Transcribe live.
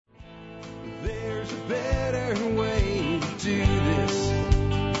better way to do this.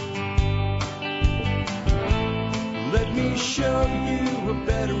 Let me show you a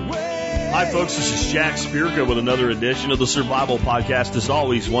better way. Hi, folks. This is Jack Spirko with another edition of the Survival Podcast. As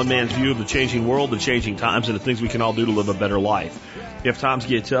always, one man's view of the changing world, the changing times, and the things we can all do to live a better life, if times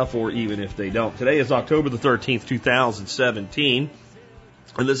get tough or even if they don't. Today is October the 13th, 2017,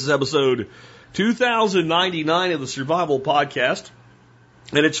 and this is episode 2099 of the Survival Podcast.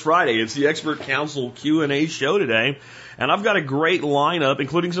 And it's Friday. It's the Expert Council Q&A show today, and I've got a great lineup,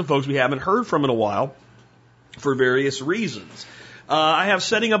 including some folks we haven't heard from in a while for various reasons. I have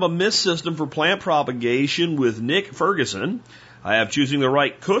setting up a mist system for plant propagation with Nick Ferguson. I have choosing the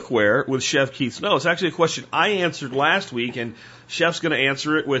right cookware with Chef Keith Snow. It's actually a question I answered last week, and Chef's going to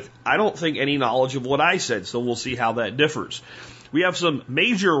answer it with, I don't think, any knowledge of what I said, so we'll see how that differs. We have some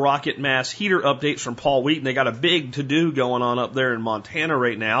major rocket mass heater updates from Paul Wheaton. They got a big to-do going on up there in Montana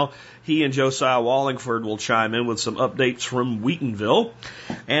right now. He and Josiah Wallingford will chime in with some updates from Wheatonville.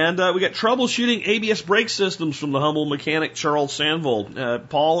 And we got troubleshooting ABS brake systems from the humble mechanic Charles Sandvold.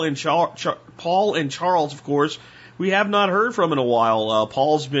 Paul and Charles, of course, we have not heard from in a while.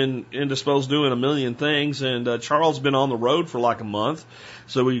 Paul's been indisposed doing a million things, and Charles been on the road for like a month.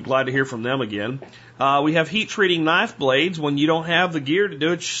 So we're glad to hear from them again. We have heat treating knife blades when you don't have the gear to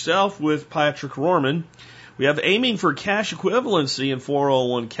do it yourself with Patrick Rorman. We have aiming for cash equivalency in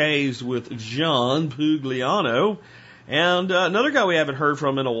 401ks with John Pugliano. And another guy we haven't heard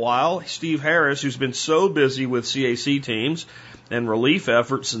from in a while, Steve Harris, who's been so busy with CAC teams and relief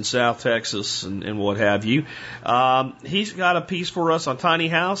efforts in South Texas and what have you. He's got a piece for us on tiny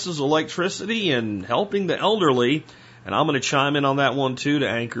houses, electricity, and helping the elderly. And I'm going to chime in on that one, too, to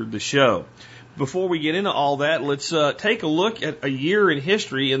anchor the show. Before we get into all that, let's take a look at a year in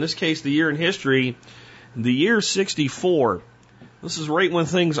history. In this case, the year in history, the year 64. This is right when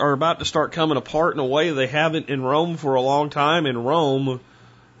things are about to start coming apart in a way they haven't in Rome for a long time, and Rome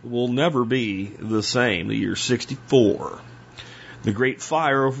will never be the same. The year 64. The Great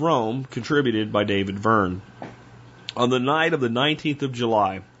Fire of Rome, contributed by David Verne. On the night of the 19th of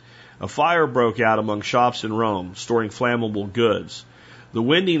July, a fire broke out among shops in Rome, storing flammable goods. The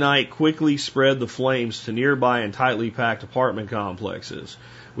windy night quickly spread the flames to nearby and tightly packed apartment complexes.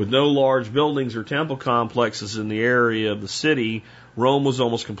 With no large buildings or temple complexes in the area of the city, Rome was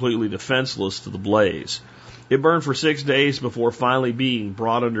almost completely defenseless to the blaze. It burned for 6 days before finally being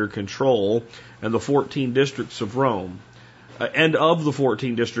brought under control, and the 14 districts of Rome. Of the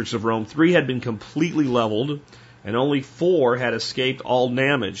 14 districts of Rome, 3 had been completely leveled, and only 4 had escaped all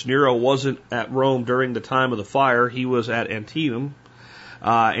damage. Nero wasn't at Rome during the time of the fire. He was at Antietam,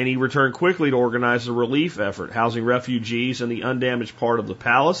 and he returned quickly to organize a relief effort, housing refugees in the undamaged part of the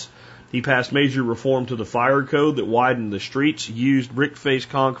palace. He passed major reform to the fire code that widened the streets, used brick-faced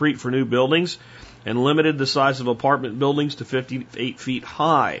concrete for new buildings, and limited the size of apartment buildings to 58 feet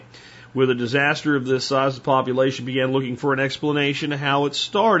high. With a disaster of this size, the population began looking for an explanation of how it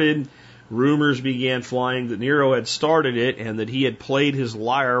started. Rumors began flying that Nero had started it and that he had played his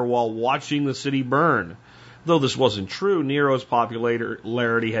lyre while watching the city burn. Though this wasn't true, Nero's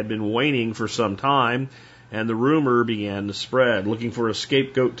popularity had been waning for some time, and the rumor began to spread. Looking for a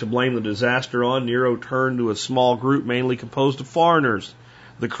scapegoat to blame the disaster on, Nero turned to a small group mainly composed of foreigners,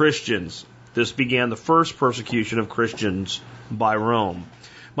 the Christians. This began the first persecution of Christians by Rome.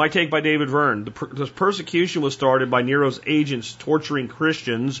 My take by David Verne. The persecution was started by Nero's agents torturing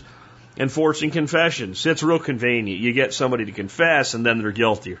Christians and forcing confessions. It's real convenient. You get somebody to confess and then they're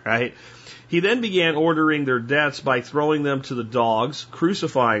guilty, right? He then began ordering their deaths by throwing them to the dogs,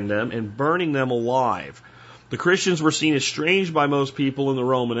 crucifying them, and burning them alive. The Christians were seen as strange by most people in the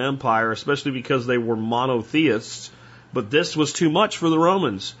Roman Empire, especially because they were monotheists, but this was too much for the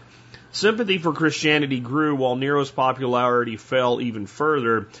Romans. Sympathy for Christianity grew while Nero's popularity fell even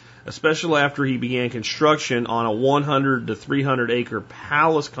further, especially after he began construction on a 100 to 300 acre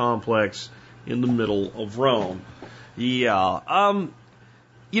palace complex in the middle of Rome. Yeah,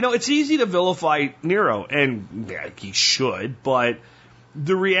 it's easy to vilify Nero, and he should, but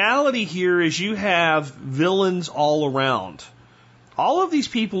the reality here is you have villains all around. All of these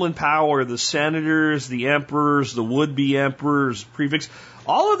people in power, the senators, the emperors, the would-be emperors, prefects,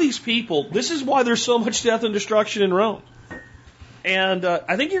 all of these people, this is why there's so much death and destruction in Rome. And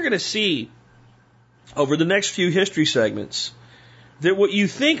I think you're going to see over the next few history segments that what you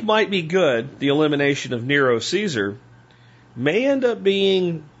think might be good, the elimination of Nero Caesar, may end up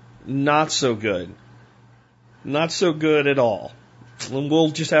being not so good. Not so good at all. And we'll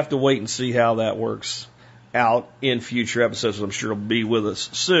just have to wait and see how that works out in future episodes. I'm sure it'll be with us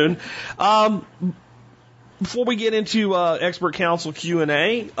soon. before we get into Expert Council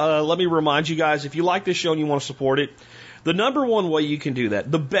Q&A, let me remind you guys, if you like this show and you want to support it, the number one way you can do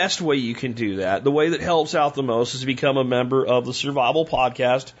that, the best way you can do that, the way that helps out the most is to become a member of the Survival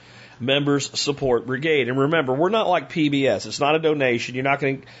Podcast Members Support Brigade. And remember, we're not like PBS. It's not a donation. You're not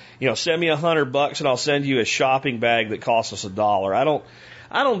going to, send me $100 and I'll send you a shopping bag that costs us $1.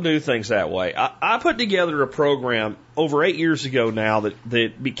 I don't do things that way. I put together a program over 8 years ago now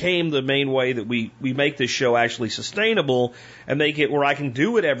that became the main way that we make this show actually sustainable and make it where I can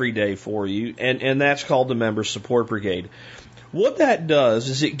do it every day for you. And that's called the Members Support Brigade. What that does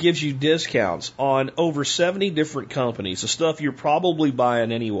is it gives you discounts on over 70 different companies, the stuff you're probably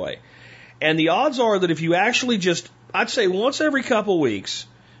buying anyway. And the odds are that if you actually just, I'd say once every couple weeks,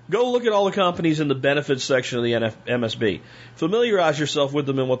 go look at all the companies in the benefits section of the MSB. Familiarize yourself with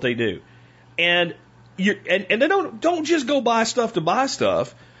them and what they do. And they don't just go buy stuff to buy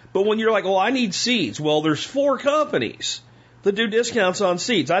stuff, but when you're like, well, I need seeds. Well, there's 4 companies that do discounts on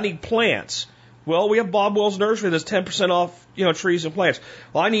seeds. I need plants. Well, we have Bob Wells Nursery that's 10% off, trees and plants.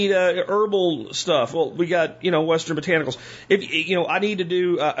 Well, I need herbal stuff. Well, we got, Western Botanicals. If I need to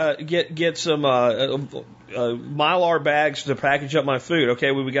do get some Mylar bags to package up my food.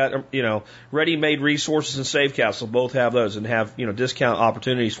 Okay, we got ready-made resources and Save Castle. Both have those and have discount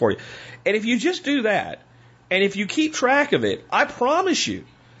opportunities for you. And if you just do that, and if you keep track of it, I promise you,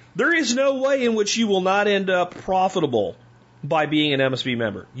 there is no way in which you will not end up profitable by being an MSB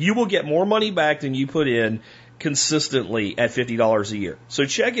member. You will get more money back than you put in consistently at $50 a year. So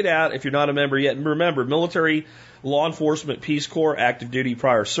check it out if you're not a member yet. And remember, military, law enforcement, Peace Corps, active duty,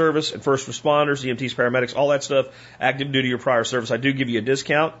 prior service, and first responders, EMTs, paramedics, all that stuff, active duty or prior service. I do give you a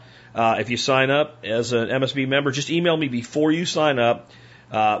discount if you sign up as an MSB member. Just email me before you sign up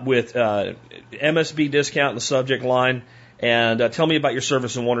with MSB discount in the subject line. And tell me about your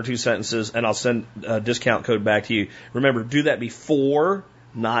service in 1 or 2 sentences, and I'll send a discount code back to you. Remember, do that before,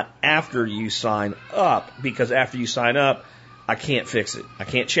 not after you sign up, because after you sign up, I can't fix it. I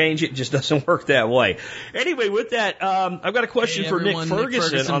can't change it. It just doesn't work that way. Anyway, with that, I've got a question for Nick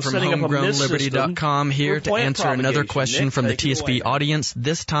Ferguson on from setting up a mist system. HomegrownLiberty.com here to answer another question Nick, from the TSP audience.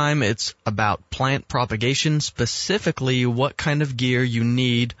 This time it's about plant propagation, specifically what kind of gear you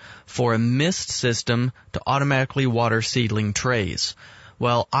need for a mist system to automatically water seedling trays.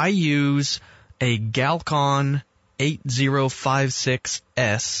 Well, I use a Galcon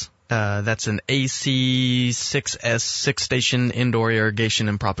 8056S. That's an AC6S 6-station indoor irrigation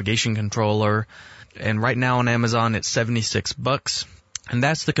and propagation controller. And right now on Amazon, it's $76. And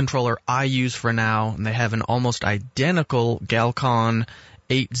that's the controller I use for now. And they have an almost identical Galcon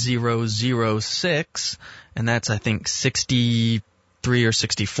 8006. And that's, I think, $63 or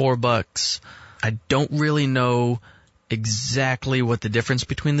 $64. I don't really know exactly what the difference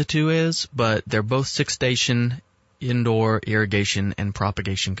between the two is, but they're both 6-station indoor irrigation and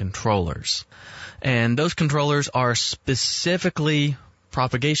propagation controllers. And those controllers are specifically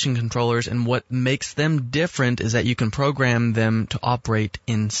propagation controllers, and what makes them different is that you can program them to operate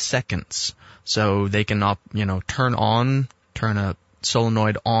in seconds. So they can turn a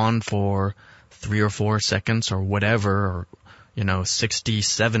solenoid on for 3 or 4 seconds or whatever, or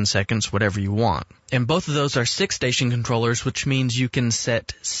 67 seconds, whatever you want. And both of those are 6-station controllers, which means you can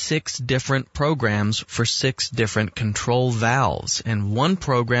set 6 different programs for 6 different control valves. And one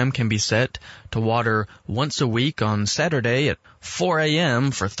program can be set to water once a week on Saturday at 4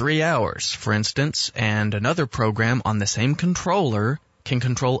 a.m. for 3 hours, for instance. And another program on the same controller can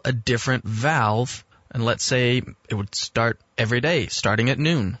control a different valve. And let's say it would start every day, starting at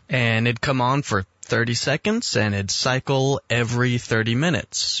noon. And it'd come on for 30 seconds, and it'd cycle every 30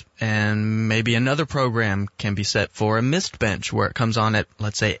 minutes. And maybe another program can be set for a mist bench, where it comes on at,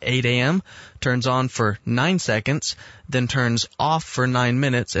 let's say, 8 a.m., turns on for 9 seconds, then turns off for 9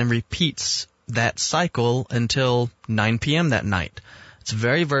 minutes, and repeats that cycle until 9 p.m. that night. It's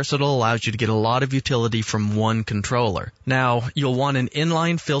very versatile, allows you to get a lot of utility from one controller. Now, you'll want an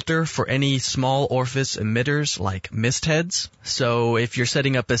inline filter for any small orifice emitters like mist heads. So if you're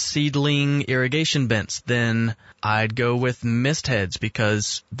setting up a seedling irrigation bench, then I'd go with mist heads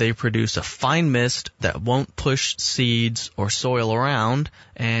because they produce a fine mist that won't push seeds or soil around.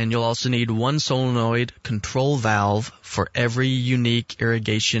 And you'll also need one solenoid control valve for every unique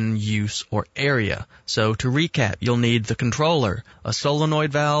irrigation use or area. So to recap, you'll need the controller, a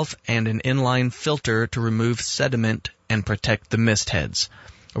solenoid valve, and an inline filter to remove sediment and protect the mist heads.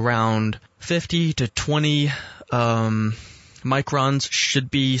 Around 50 to 20 microns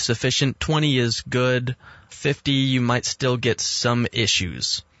should be sufficient. 20 is good. 50, you might still get some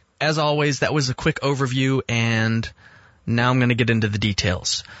issues. As always, that was a quick overview, and now I'm going to get into the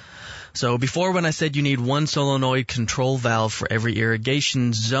details. So before, when I said you need one solenoid control valve for every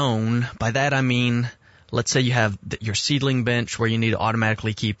irrigation zone, by that I mean, let's say you have your seedling bench where you need to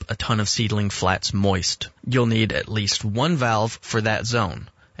automatically keep a ton of seedling flats moist. You'll need at least one valve for that zone.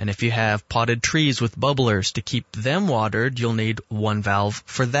 And if you have potted trees with bubblers to keep them watered, you'll need one valve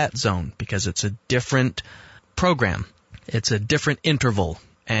for that zone because it's a different program. It's a different interval.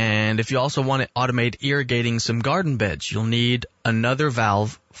 And if you also want to automate irrigating some garden beds, you'll need another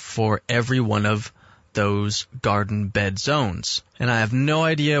valve for every one of those garden bed zones. And I have no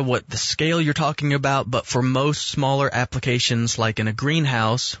idea what the scale you're talking about, but for most smaller applications like in a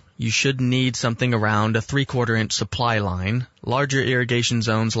greenhouse, you should need something around a 3/4 inch supply line. Larger irrigation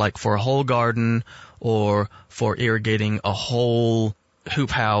zones like for a whole garden or for irrigating a whole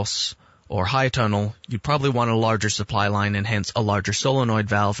hoop house or high tunnel, you'd probably want a larger supply line and hence a larger solenoid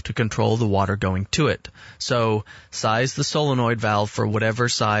valve to control the water going to it. So size the solenoid valve for whatever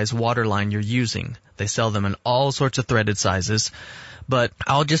size water line you're using. They sell them in all sorts of threaded sizes, but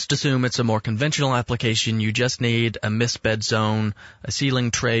I'll just assume it's a more conventional application. You just need a mist bed zone, a ceiling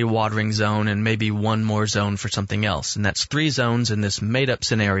tray watering zone, and maybe one more zone for something else. And that's 3 zones in this made-up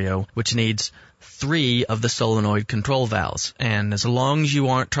scenario, which needs 3 of the solenoid control valves. And as long as you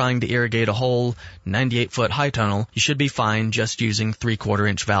aren't trying to irrigate a whole 98-foot high tunnel, you should be fine just using 3/4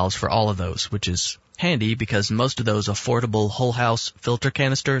 inch valves for all of those, which is handy because most of those affordable whole house filter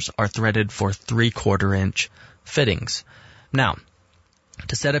canisters are threaded for 3/4 inch fittings. Now,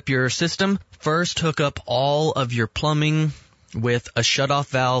 to set up your system, first hook up all of your plumbing with a shutoff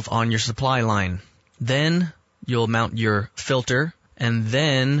valve on your supply line. Then you'll mount your filter and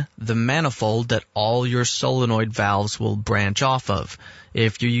then the manifold that all your solenoid valves will branch off of.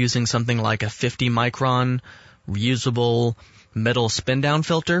 If you're using something like a 50 micron reusable metal spin down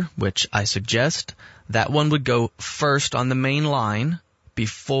filter, which I suggest, that one would go first on the main line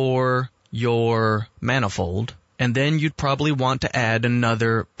before your manifold. And then you'd probably want to add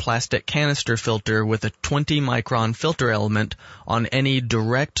another plastic canister filter with a 20 micron filter element on any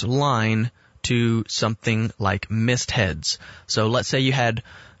direct line to something like mist heads. So let's say you had,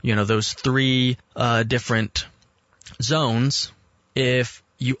 those 3 different zones. If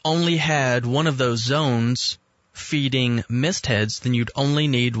you only had one of those zones feeding mist heads, then you'd only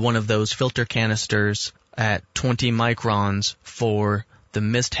need one of those filter canisters at 20 microns for the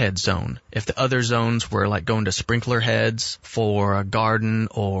mist head zone. If the other zones were like going to sprinkler heads for a garden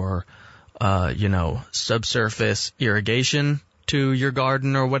or, subsurface irrigation to your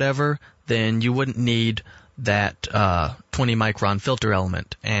garden or whatever, then you wouldn't need that 20 micron filter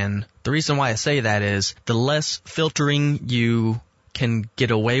element. And the reason why I say that is the less filtering you can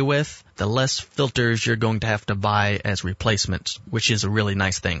get away with, the less filters you're going to have to buy as replacements, which is a really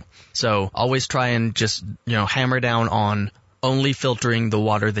nice thing. So always try and just, hammer down on only filtering the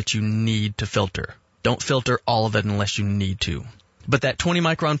water that you need to filter. Don't filter all of it unless you need to. But that 20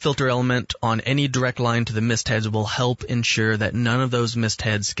 micron filter element on any direct line to the mist heads will help ensure that none of those mist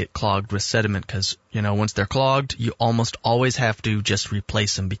heads get clogged with sediment because, once they're clogged, you almost always have to just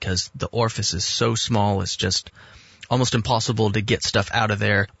replace them because the orifice is so small, it's just almost impossible to get stuff out of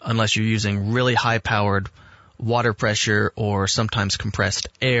there unless you're using really high-powered water pressure or sometimes compressed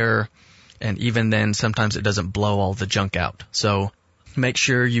air, and even then, sometimes it doesn't blow all the junk out. So make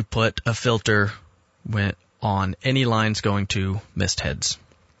sure you put a filter on any lines going to mist heads.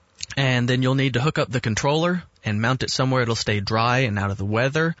 And then you'll need to hook up the controller and mount it somewhere it'll stay dry and out of the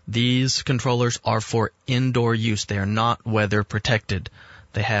weather. These controllers are for indoor use. They are not weather protected.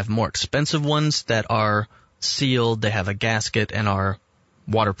 They have more expensive ones that are sealed, they have a gasket, and are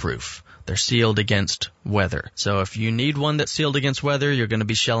waterproof. They're sealed against weather. So if you need one that's sealed against weather, you're going to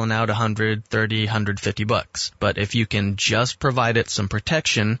be shelling out $130, $150. But if you can just provide it some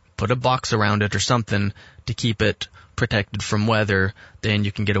protection, put a box around it or something to keep it protected from weather, then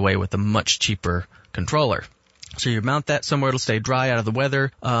you can get away with a much cheaper controller. So you mount that somewhere it'll stay dry out of the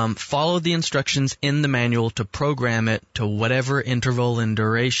weather. Follow the instructions in the manual to program it to whatever interval and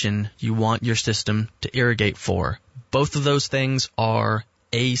duration you want your system to irrigate for. Both of those things are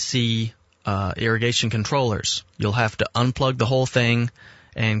AC irrigation controllers. You'll have to unplug the whole thing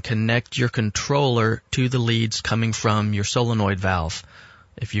and connect your controller to the leads coming from your solenoid valve.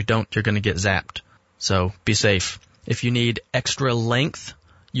 If you don't, you're going to get zapped. So be safe. If you need extra length,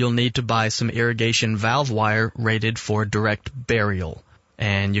 you'll need to buy some irrigation valve wire rated for direct burial.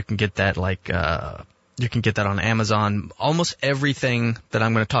 And you can get that on Amazon. Almost everything that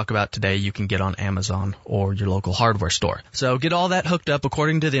I'm going to talk about today you can get on Amazon or your local hardware store. So get all that hooked up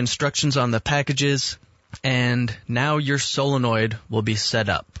according to the instructions on the packages, and now your solenoid will be set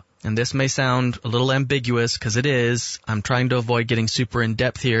up. and this may sound a little ambiguous because it is. I'm trying to avoid getting super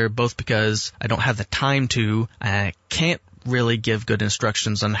in-depth here, both because I don't have the time to. I can't really give good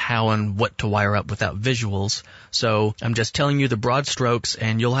instructions on how and what to wire up without visuals. So I'm just telling you the broad strokes,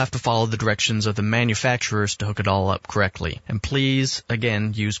 and you'll have to follow the directions of the manufacturers to hook it all up correctly. And please,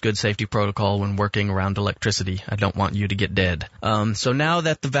 again, use good safety protocol when working around electricity. I don't want you to get dead. So now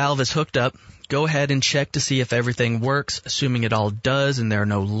that the valve is hooked up, go ahead and check to see if everything works. Assuming it all does and there are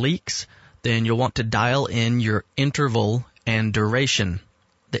no leaks, then you'll want to dial in your interval and duration.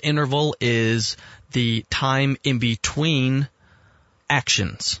 The interval is the time in between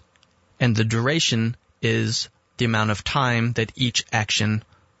actions, and the duration is the amount of time that each action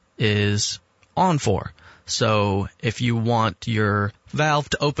is on for. So if you want your valve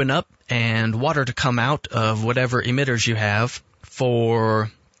to open up and water to come out of whatever emitters you have for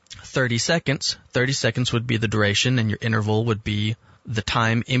 30 seconds would be the duration, and your interval would be the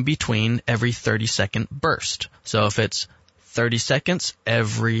time in between every 30-second burst. So if it's 30 seconds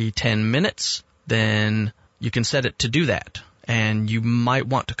every 10 minutes, then you can set it to do that. And you might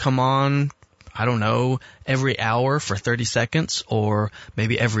want to come on, I don't know, every hour for 30 seconds or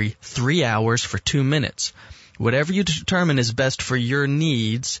maybe every 3 hours for 2 minutes. Whatever you determine is best for your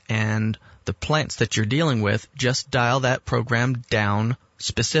needs and the plants that you're dealing with, just dial that program down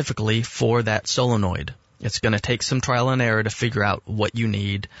specifically for that solenoid. It's going to take some trial and error to figure out what you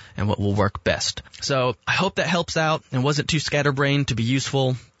need and what will work best. So I hope that helps out and wasn't too scatterbrained to be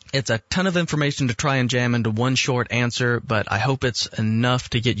useful. It's a ton of information to try and jam into one short answer, but I hope it's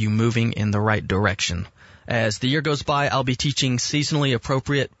enough to get you moving in the right direction. As the year goes by, I'll be teaching seasonally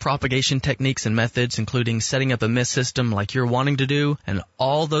appropriate propagation techniques and methods, including setting up a mist system like you're wanting to do, and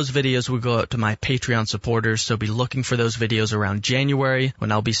all those videos will go out to my Patreon supporters, so be looking for those videos around January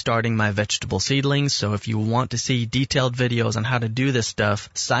when I'll be starting my vegetable seedlings. So if you want to see detailed videos on how to do this stuff,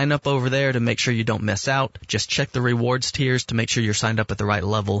 sign up over there to make sure you don't miss out. Just check the rewards tiers to make sure you're signed up at the right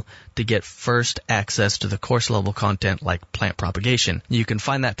level to get first access to the course level content like plant propagation. You can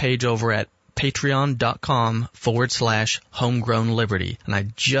find that page over at patreon.com/homegrown liberty. And I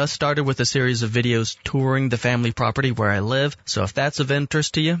just started with a series of videos touring the family property where I live. So if that's of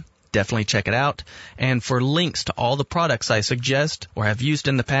interest to you, definitely check it out. And for links to all the products I suggest or have used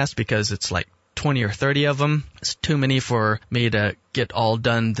in the past, because it's like 20 or 30 of them, it's too many for me to get all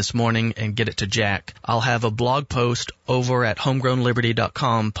done this morning and get it to Jack. I'll have a blog post over at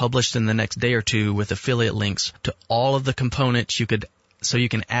homegrownliberty.com published in the next day or two with affiliate links to all of the components so you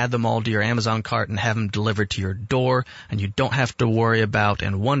can add them all to your Amazon cart and have them delivered to your door, and you don't have to worry about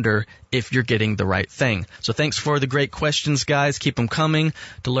and wonder if you're getting the right thing. So thanks for the great questions, guys. Keep them coming.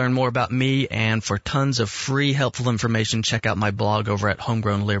 To learn more about me and for tons of free, helpful information, check out my blog over at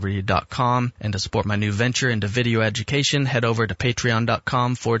homegrownliberty.com. And to support my new venture into video education, head over to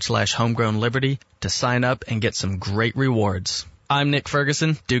patreon.com/homegrownliberty to sign up and get some great rewards. I'm Nick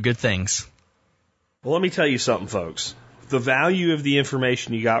Ferguson. Do good things. Well, let me tell you something, folks. The value of the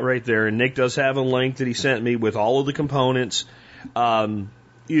information you got right there, and Nick does have a link that he sent me with all of the components,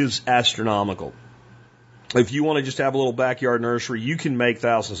 is astronomical. If you want to just have a little backyard nursery, you can make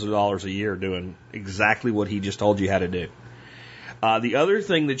thousands of dollars a year doing exactly what he just told you how to do. The other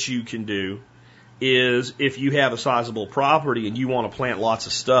thing that you can do is if you have a sizable property and you want to plant lots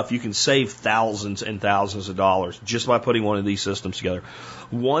of stuff, you can save thousands and thousands of dollars just by putting one of these systems together.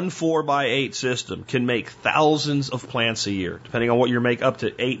 One 4x8 system can make thousands of plants a year, depending on what you make, up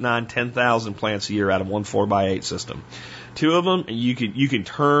to 8, 9, 10,000 plants a year out of one 4x8 system. Two of them, and you can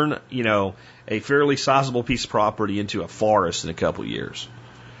turn, a fairly sizable piece of property into a forest in a couple of years.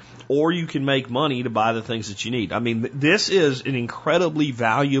 Or you can make money to buy the things that you need. I mean, this is an incredibly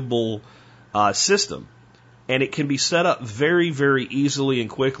valuable system, and it can be set up very, very easily and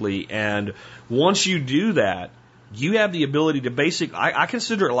quickly. And once you do that, you have the ability to I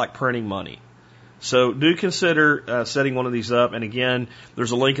consider it like printing money. So do consider setting one of these up. And again,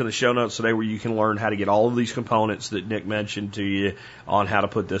 there's a link in the show notes today where you can learn how to get all of these components that Nick mentioned to you on how to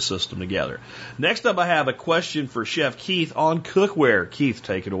put this system together. Next up, I have a question for Chef Keith on cookware. Keith,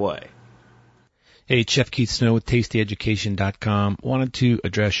 take it away. Hey, Chef Keith Snow with TastyEducation.com. Wanted to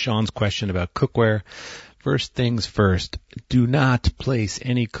address Sean's question about cookware. First things first, do not place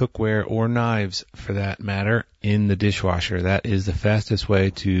any cookware or knives, for that matter, in the dishwasher. That is the fastest way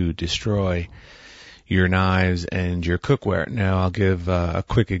to destroy your knives and your cookware. Now, I'll give a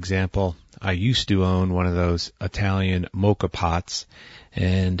quick example. I used to own one of those Italian mocha pots,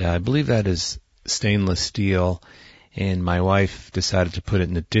 and I believe that is stainless steel, and my wife decided to put it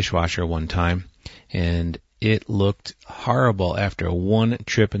in the dishwasher one time, and it looked horrible after one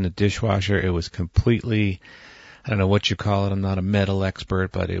trip in the dishwasher. It was completely I don't know what you call it. I'm not a metal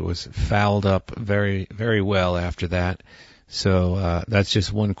expert, but it was fouled up very, very well after that. So that's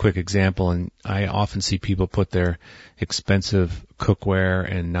just one quick example, and I often see people put their expensive cookware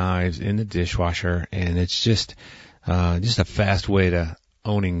and knives in the dishwasher, and it's just a fast way to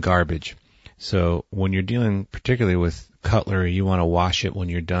owning garbage. So when you're dealing particularly with cutlery, you want to wash it when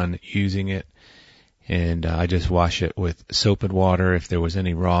you're done using it. And I just wash it with soap and water. If there was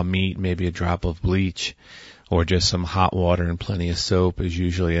any raw meat, maybe a drop of bleach, or just some hot water and plenty of soap is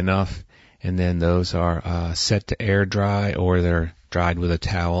usually enough. And then those are set to air dry, or they're dried with a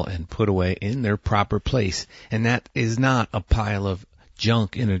towel and put away in their proper place. And that is not a pile of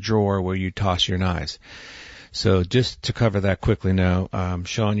junk in a drawer where you toss your knives. So just to cover that quickly now,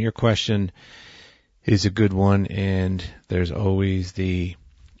 Sean, your question is a good one, and there's always the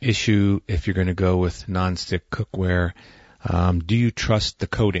issue if you're going to go with nonstick cookware. Do you trust the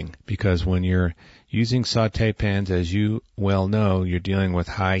coating? Because when you're using saute pans, as you well know, you're dealing with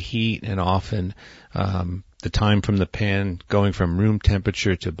high heat, and often the time from the pan going from room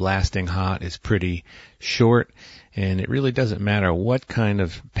temperature to blasting hot is pretty short, and it really doesn't matter what kind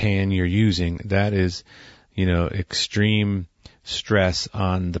of pan you're using. That is, extreme stress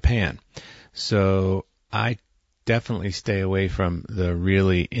on the pan. So I definitely stay away from the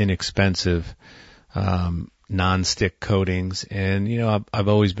really inexpensive non-stick coatings, and I've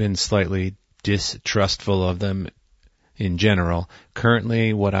always been slightly distrustful of them in general.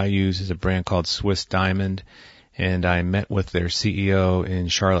 Currently, what I use is a brand called Swiss Diamond, and I met with their CEO in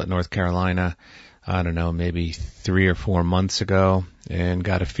Charlotte, North Carolina, I don't know, maybe 3 or 4 months ago, and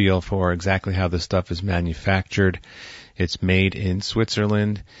got a feel for exactly how this stuff is manufactured. It's made in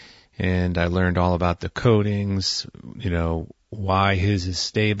Switzerland, and I learned all about the coatings, why his is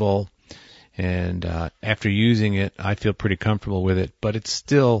stable. And after using it, I feel pretty comfortable with it, but it's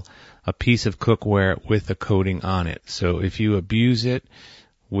still a piece of cookware with a coating on it. So if you abuse it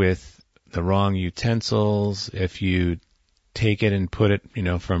with the wrong utensils, if you take it and put it,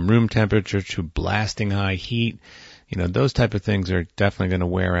 from room temperature to blasting high heat, those type of things are definitely going to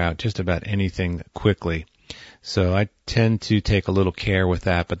wear out just about anything quickly. So I tend to take a little care with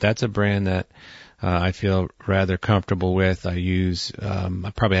that, but that's a brand that I feel rather comfortable with. I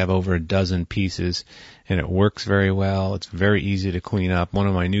probably have over a dozen pieces, and it works very well. It's very easy to clean up. One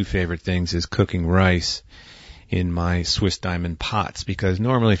of my new favorite things is cooking rice in my Swiss Diamond pots, because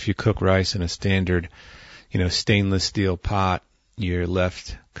normally if you cook rice in a standard, stainless steel pot, you're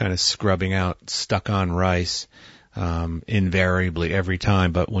left kind of scrubbing out stuck-on rice invariably every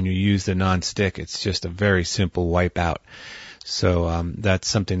time. But when you use the non-stick, it's just a very simple wipe out. So that's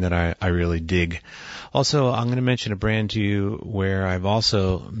something that I really dig. Also, I'm going to mention a brand to you where I've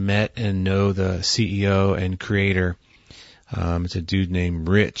also met and know the CEO and creator. It's a dude named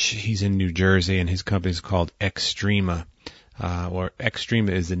Rich. He's in New Jersey, and his company is called Extrema. Or Extrema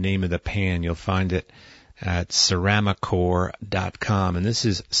is the name of the pan. You'll find it at ceramicore.com. And this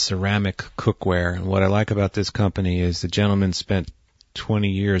is ceramic cookware. And what I like about this company is the gentleman spent 20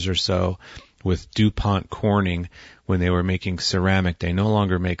 years or so with DuPont Corning when they were making ceramic. They no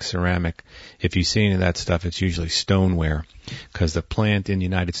longer make ceramic. If you see any of that stuff, it's usually stoneware, because the plant in the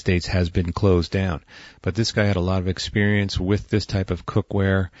United States has been closed down. But this guy had a lot of experience with this type of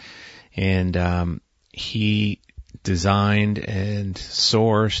cookware, and he designed and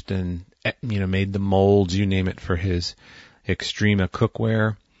sourced and made the molds, you name it, for his Extrema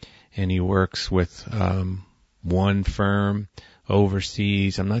cookware. And he works with one firm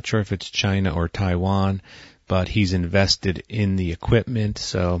overseas. I'm not sure if it's China or Taiwan, but he's invested in the equipment,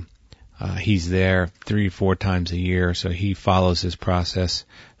 so he's there 3-4 times a year. So he follows his process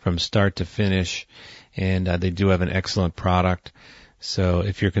from start to finish, and they do have an excellent product. So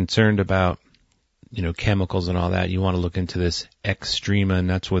if you're concerned about chemicals and all that, you want to look into this Extrema, and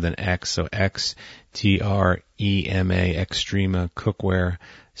that's with an X, so Xtrema, Extrema cookware,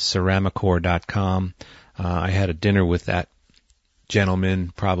 ceramicore.com. I had a dinner with that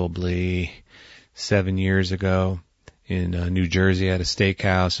gentleman probably 7 years ago in New Jersey at a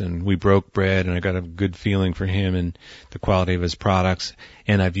steakhouse, and we broke bread, and I got a good feeling for him and the quality of his products,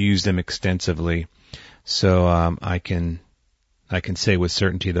 and I've used them extensively. So I can say with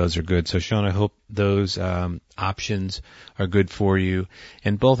certainty those are good. So, Sean, I hope those options are good for you.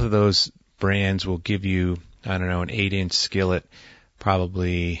 And both of those brands will give you, an 8-inch skillet,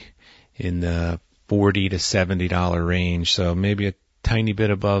 probably in the $40 to $70 range. So maybe a tiny bit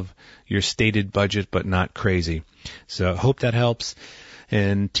above your stated budget, but not crazy. So I hope that helps.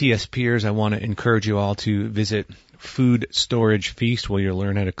 And TS peers, I want to encourage you all to visit Food Storage Feast, where you'll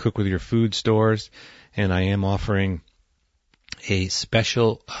learn how to cook with your food stores. And I am offering a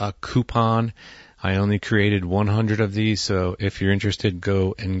special coupon I only created 100 of these, so if you're interested,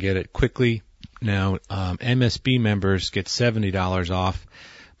 go and get it quickly. Now, MSB members get $70 off,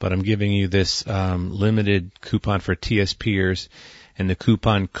 but I'm giving you this limited coupon for TSPers, and the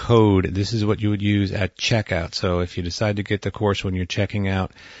coupon code, this is what you would use at checkout. So if you decide to get the course when you're checking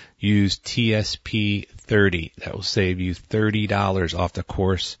out, use TSP30. That will save you $30 off the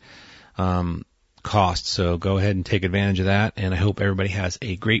course cost. So go ahead and take advantage of that, and I hope everybody has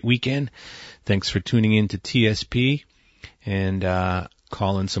a great weekend. Thanks for tuning in to TSP, and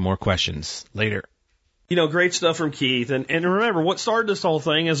call in some more questions later. You know, great stuff from Keith. And remember, what started this whole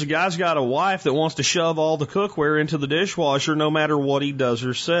thing is a guy's got a wife that wants to shove all the cookware into the dishwasher no matter what he does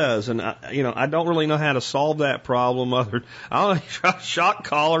or says. And, I don't really know how to solve that problem. I don't know, shock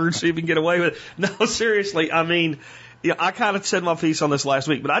collar and see if we can get away with it. No, seriously, I kind of said my piece on this last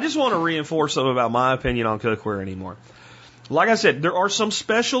week, but I just want to reinforce something about my opinion on cookware anymore. Like I said, there are some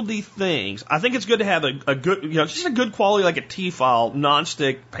specialty things. I think it's good to have a good, just a good quality, like a T-file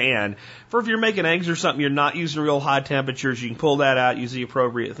nonstick pan. For if you're making eggs or something, you're not using real high temperatures, you can pull that out, use the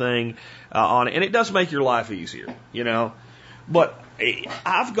appropriate thing on it, and it does make your life easier, But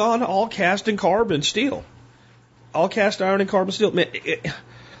I've gone all cast and carbon steel, all cast iron and carbon steel. Man,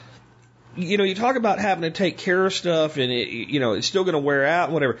 you talk about having to take care of stuff, and it's still going to wear out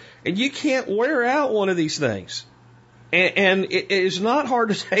and whatever, and you can't wear out one of these things. And it is not hard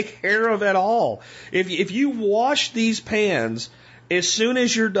to take care of at all. If you wash these pans as soon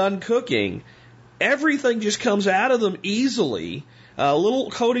as you're done cooking, everything just comes out of them easily. A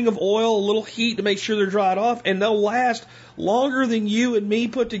little coating of oil, a little heat to make sure they're dried off, and they'll last longer than you and me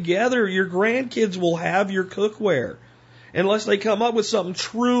put together. Your grandkids will have your cookware, unless they come up with something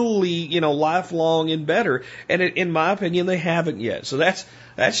truly, lifelong and better. And in my opinion, they haven't yet. So that's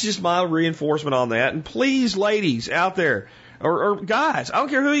just my reinforcement on that. And please, ladies out there, or guys, I don't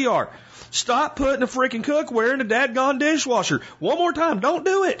care who you are, stop putting the freaking cookware in the dadgone dishwasher. One more time, don't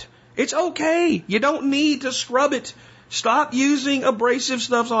do it. It's okay. You don't need to scrub it. Stop using abrasive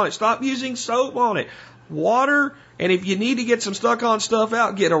stuffs on it. Stop using soap on it. Water, and if you need to get some stuck-on stuff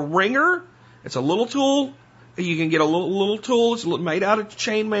out, get a wringer. It's a little tool. You can get a little tool. It's made out of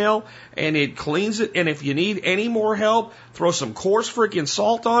chainmail, and it cleans it. And if you need any more help, throw some coarse freaking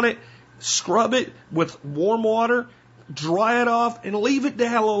salt on it, scrub it with warm water, dry it off, and leave it the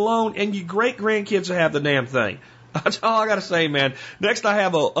hell alone. And your great-grandkids will have the damn thing. That's all I got to say, man. Next, I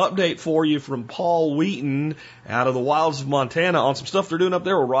have an update for you from Paul Wheaton out of the wilds of Montana on some stuff they're doing up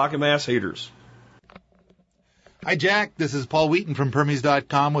there with rocket mass heaters. Hi, Jack. This is Paul Wheaton from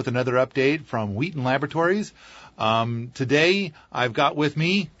Permies.com with another update from Wheaton Laboratories. Today, I've got with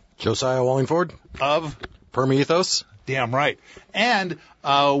me Josiah Wallingford of Permethos. Damn right. And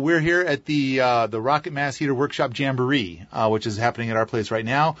we're here at the Rocket Mass Heater Workshop Jamboree, which is happening at our place right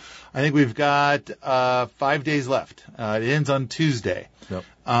now. I think we've got 5 days left. It ends on Tuesday. Yep.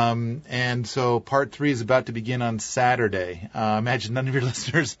 And so part 3 is about to begin on Saturday. Imagine none of your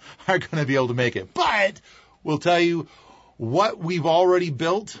listeners are going to be able to make it. But we'll tell you what we've already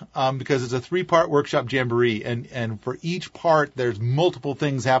built, because it's a 3-part workshop jamboree, and for each part there's multiple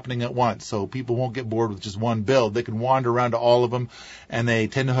things happening at once, so people won't get bored with just one build. They can wander around to all of them, and they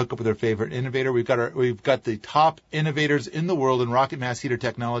tend to hook up with their favorite innovator. We've got the top innovators in the world in rocket mass heater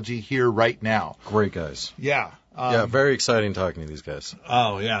technology here right now. Great guys. Yeah. Yeah, very exciting talking to these guys.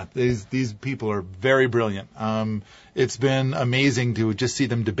 Oh, yeah. These people are very brilliant. It's been amazing to just see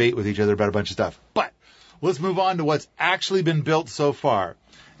them debate with each other about a bunch of stuff. But let's move on to what's actually been built so far.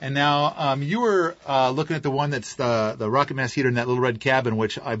 And now, you were looking at the one that's the rocket mass heater in that little red cabin,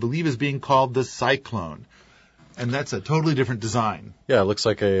 which I believe is being called the Cyclone. And that's a totally different design. Yeah, it looks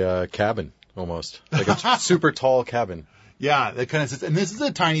like a cabin, almost. Like a super tall cabin. Yeah, that kind of. And this is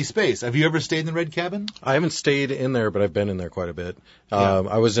a tiny space. Have you ever stayed in the red cabin? I haven't stayed in there, but I've been in there quite a bit.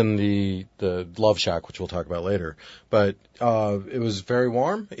 I was in the Love Shack, which we'll talk about later. But it was very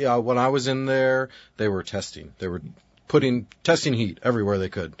warm. Yeah, when I was in there, they were testing. They were testing heat everywhere they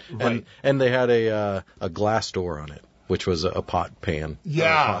could. Right. And they had a glass door on it, which was a pot pan.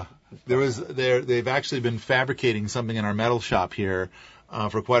 Yeah. They've actually been fabricating something in our metal shop here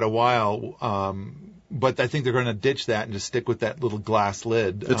for quite a while. But I think they're going to ditch that and just stick with that little glass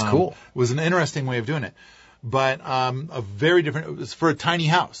lid. It's cool. It was an interesting way of doing it. But a very different, it was for a tiny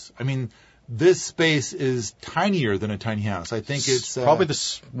house. I mean, this space is tinier than a tiny house. I think it's probably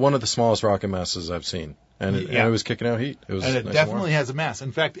one of the smallest rocket masses I've seen. And it was kicking out heat. It was and it nice definitely has a mass.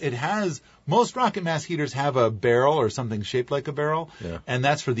 In fact, most rocket mass heaters have a barrel or something shaped like a barrel, and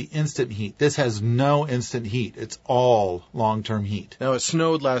that's for the instant heat. This has no instant heat. It's all long-term heat. Now, it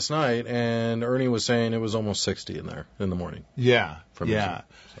snowed last night, and Ernie was saying it was almost 60 in there in the morning. Yeah, So.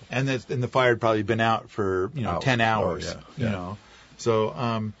 And the fire had probably been out for 10 hours.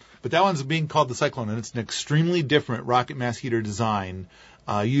 So, but that one's being called the Cyclone, and it's an extremely different rocket mass heater design.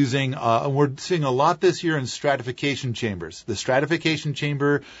 We're seeing a lot this year in stratification chambers. The stratification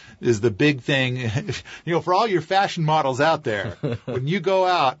chamber is the big thing. For all your fashion models out there, when you go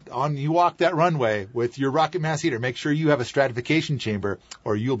out you walk that runway with your rocket mass heater, make sure you have a stratification chamber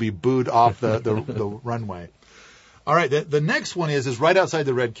or you'll be booed off the runway. All right. The next one is right outside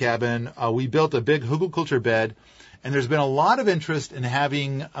the red cabin. We built a big hugelkultur bed. And there's been a lot of interest in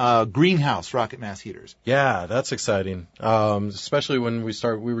having greenhouse rocket mass heaters. Yeah, that's exciting. Especially when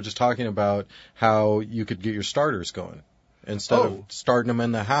we were just talking about how you could get your starters going. Instead of starting them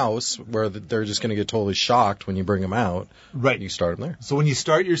in the house where they're just going to get totally shocked when you bring them out. Right. You start them there. So when you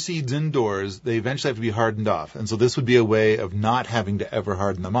start your seeds indoors, they eventually have to be hardened off. And so this would be a way of not having to ever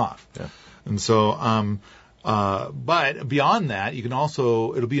harden them off. Yeah. And so, but beyond that,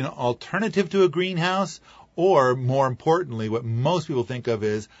 it'll be an alternative to a greenhouse. Or, more importantly, what most people think of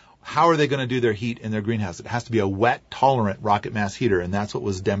is, how are they going to do their heat in their greenhouse? It has to be a wet-tolerant rocket mass heater, and that's what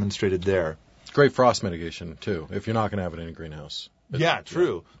was demonstrated there. Great frost mitigation, too, if you're not going to have it in a greenhouse. Yeah,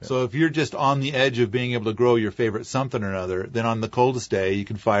 true. Yeah. So if you're just on the edge of being able to grow your favorite something or another, then on the coldest day, you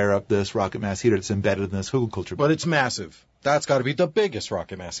can fire up this rocket mass heater that's embedded in this hugelkultur. But it's massive. That's got to be the biggest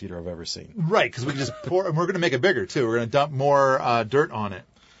rocket mass heater I've ever seen. Right, because we can just pour, and we're going to make it bigger, too. We're going to dump more dirt on it.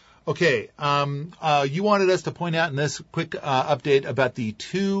 Okay, you wanted us to point out in this quick update about the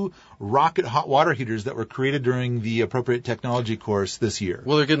 2 rocket hot water heaters that were created during the appropriate technology course this year.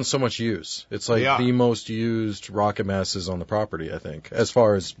 Well, they're getting so much use. It's like the most used rocket masses on the property, I think, as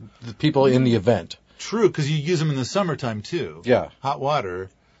far as the people in the event. True, because you use them in the summertime, too. Yeah. Hot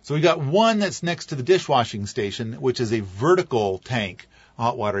water. So we got one that's next to the dishwashing station, which is a vertical tank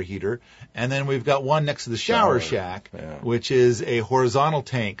hot water heater. And then we've got one next to the shower shack, which is a horizontal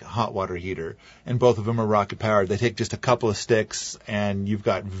tank hot water heater. And both of them are rocket powered. They take just a couple of sticks and you've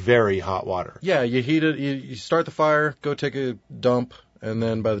got very hot water. Yeah, you heat it, you start the fire, go take a dump, and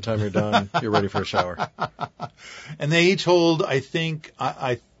then by the time you're done, you're ready for a shower. And they each hold, I think,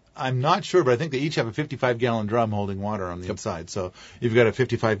 I'm not sure, but I think they each have a 55-gallon drum holding water on the inside. So you've got a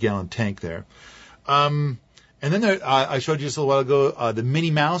 55-gallon tank there. And then I showed you just a little while ago the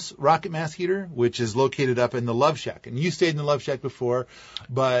Minnie Mouse rocket mass heater, which is located up in the Love Shack. And you stayed in the Love Shack before,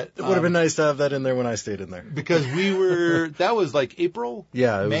 but it would have been nice to have that in there when I stayed in there. Because that was like April?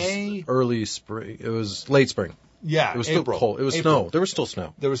 Yeah, it May? was early spring. It was late spring. Yeah, it was still cold. It was snow. There was still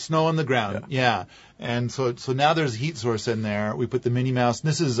snow. There was snow on the ground. Yeah. And so now there's a heat source in there. We put the Minnie Mouse.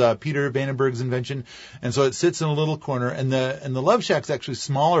 This is Peter Vandenberg's invention. And so it sits in a little corner. And the Love Shack's actually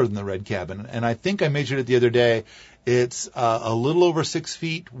smaller than the Red Cabin. And I think I measured it the other day. It's a little over 6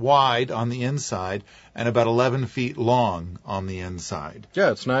 feet wide on the inside and about 11 feet long on the inside. Yeah,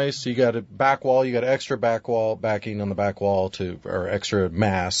 it's nice. You got a back wall. You got extra back wall backing on the back wall or extra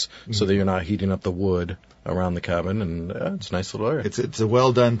mass so that you're not heating up the wood around the cabin, and it's a nice little area. It's a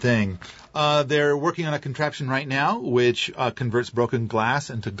well done thing. They're working on a contraption right now which converts broken glass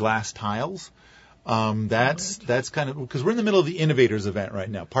into glass tiles. That's kind of because we're in the middle of the Innovators event right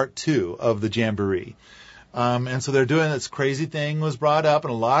now, part 2 of the Jamboree. And so they're doing this crazy thing was brought up,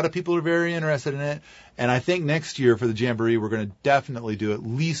 and a lot of people are very interested in it. And I think next year for the Jamboree, we're going to definitely do at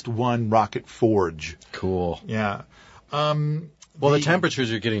least one rocket forge. Cool. Yeah. Well, the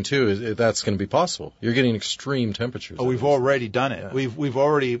temperatures you're getting too, that's going to be possible. You're getting extreme temperatures. Oh, we've already done it. Yeah. We've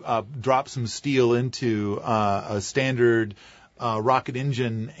already dropped some steel into a standard rocket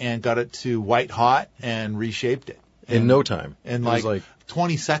engine and got it to white hot and reshaped it. In no time. In like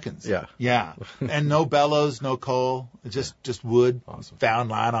 20 seconds. Yeah. Yeah. And no bellows, no coal. Just wood. Awesome. Found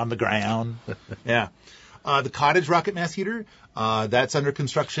lying on the ground. Yeah. The cottage rocket mass heater, that's under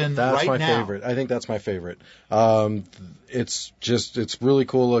construction right now. That's my favorite. I think that's my favorite. It's really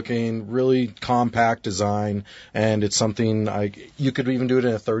cool looking, really compact design, and it's something you could even do it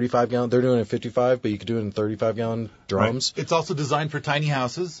in a 35-gallon. They're doing it in 55, but you could do it in 35-gallon drums. Right. It's also designed for tiny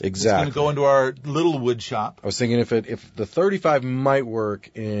houses. Exactly. It's going to go into our little wood shop. I was thinking if the 35 might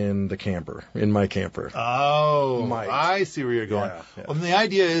work in the camper, in my camper. Oh, might. I see where you're going. Yeah. Well, the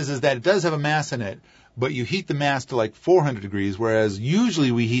idea is that it does have a mass in it, but you heat the mass to like 400 degrees, whereas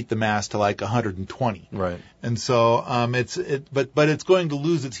usually we heat the mass to like 120. Right. And so but it's going to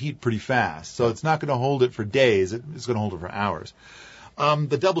lose its heat pretty fast. So it's not going to hold it for days. It's going to hold it for hours.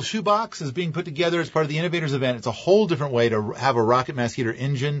 The double shoebox is being put together as part of the Innovators event. It's a whole different way to have a rocket mass heater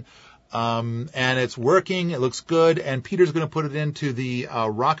engine. And it's working. It looks good. And Peter's going to put it into the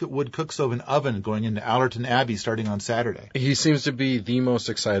rocket wood cook stove and oven going into Allerton Abbey starting on Saturday. He seems to be the most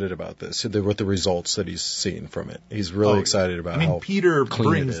excited about this with the results that he's seen from it. He's really excited about how Peter clean it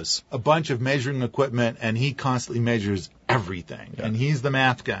brings is. a bunch of measuring equipment, and he constantly measures everything. Yeah. And he's the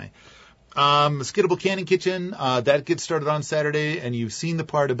math guy. Skiddable Canning Kitchen, that gets started on Saturday, and you've seen the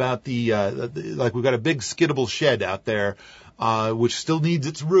part about like we've got a big skiddable shed out there, which still needs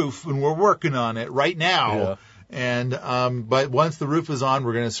its roof, and we're working on it right now. Yeah. And, but once the roof is on,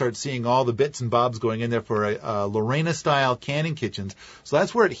 we're going to start seeing all the bits and bobs going in there for a Lorena-style canning kitchens. So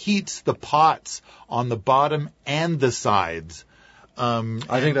that's where it heats the pots on the bottom and the sides.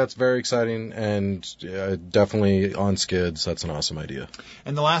 I think that's very exciting and definitely on skids. That's an awesome idea.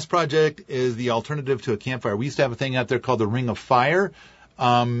 And the last project is the alternative to a campfire. We used to have a thing out there called the Ring of Fire.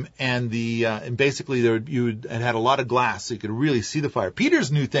 And basically it had a lot of glass, so you could really see the fire.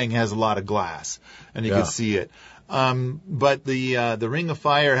 Peter's new thing has a lot of glass, and you could see it. But the Ring of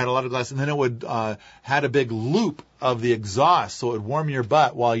Fire had a lot of glass, and then it would had a big loop of the exhaust, so it would warm your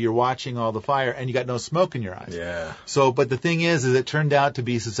butt while you're watching all the fire, and you got no smoke in your eyes. Yeah. So, but the thing is it turned out to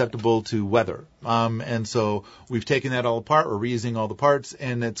be susceptible to weather. And so we've taken that all apart. We're reusing all the parts,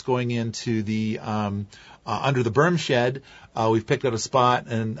 and it's going into the under the berm shed. We've picked out a spot,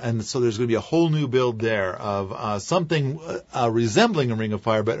 and so there's going to be a whole new build there of something resembling a Ring of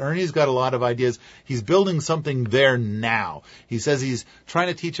Fire. But Ernie's got a lot of ideas. He's building something there now. He says he's trying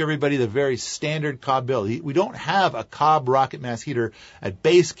to teach everybody the very standard Cobb build. We don't have a Cobb rocket mass heater at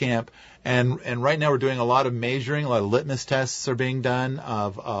base camp, and right now we're doing a lot of measuring. A lot of litmus tests are being done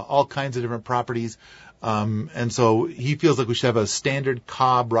of all kinds of different properties. And so he feels like we should have a standard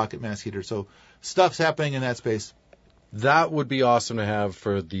Cobb rocket mass heater. So stuff's happening in that space. That would be awesome to have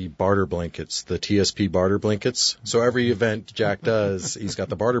for the barter blankets, the TSP barter blankets. So every event Jack does, he's got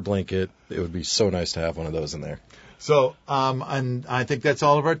the barter blanket. It would be so nice to have one of those in there. So, and I think that's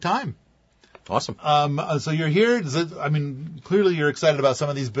all of our time. Awesome. So you're here. Clearly you're excited about some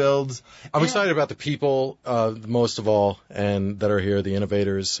of these builds. I'm excited about the people, most of all, and that are here, the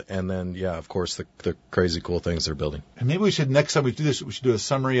innovators, and then, of course, the crazy cool things they're building. And maybe next time we do this, we should do a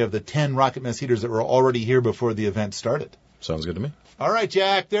summary of the 10 rocket mass heaters that were already here before the event started. Sounds good to me. All right,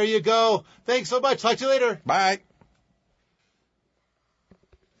 Jack, there you go. Thanks so much. Talk to you later. Bye.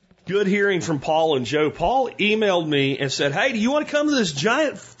 Good hearing from Paul and Joe. Paul emailed me and said, hey, do you want to come to this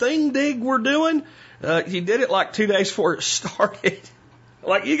giant thing dig we're doing? He did it like 2 days before it started.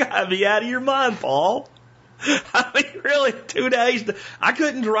 Like, you got to be out of your mind, Paul. I mean, really, 2 days? I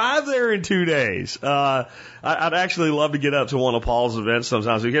couldn't drive there in 2 days. I'd actually love to get up to one of Paul's events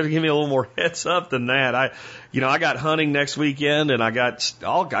sometimes. You got to give me a little more heads up than that. I got hunting next weekend, and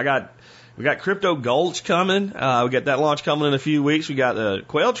we got Crypto Gulch coming. We got that launch coming in a few weeks. We got the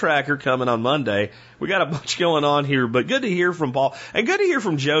Quail Tracker coming on Monday. We got a bunch going on here, but good to hear from Paul and good to hear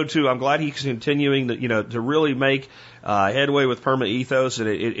from Joe too. I'm glad he's continuing to really make headway with Perma Ethos, and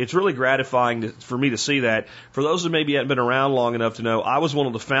it's really gratifying for me to see that. For those who maybe hadn't been around long enough to know, I was one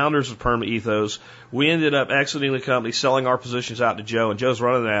of the founders of Perma Ethos. We ended up exiting the company, selling our positions out to Joe, and Joe's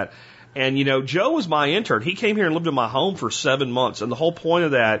running that. And Joe was my intern. He came here and lived in my home for 7 months, and the whole point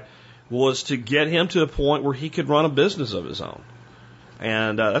of that was to get him to a point where he could run a business of his own.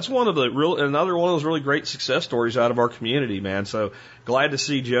 And that's another one of those really great success stories out of our community, man. So glad to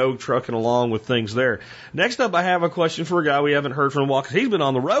see Joe trucking along with things there. Next up, I have a question for a guy we haven't heard from in a while because he's been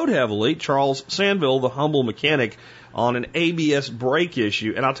on the road heavily, Charles Sandville, the humble mechanic, on an ABS brake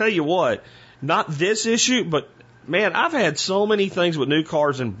issue. And I'll tell you what, not this issue, but man, I've had so many things with new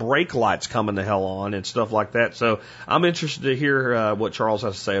cars and brake lights coming the hell on and stuff like that. So I'm interested to hear what Charles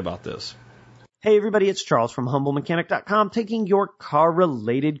has to say about this. Hey everybody, it's Charles from HumbleMechanic.com taking your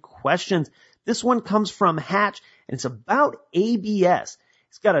car-related questions. This one comes from Hatch, and it's about ABS.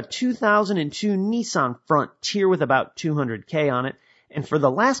 It's got a 2002 Nissan Frontier with about 200K on it, and for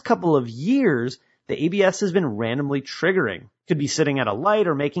the last couple of years, the ABS has been randomly triggering. Could be sitting at a light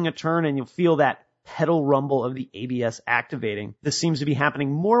or making a turn, and you'll feel that pedal rumble of the ABS activating. This seems to be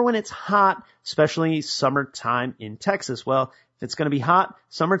happening more when it's hot, especially summertime in Texas. Well, if it's going to be hot,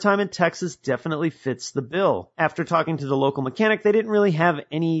 summertime in Texas definitely fits the bill. After talking to the local mechanic, they didn't really have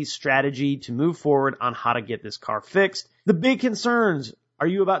any strategy to move forward on how to get this car fixed. The big concerns, are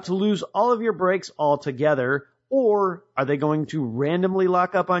you about to lose all of your brakes altogether, or are they going to randomly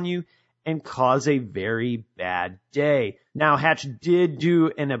lock up on you and cause a very bad day? Now, Hatch did do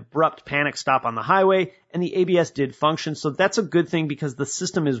an abrupt panic stop on the highway, and the ABS did function, so that's a good thing because the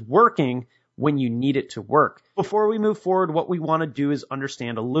system is working when you need it to work. Before we move forward, what we want to do is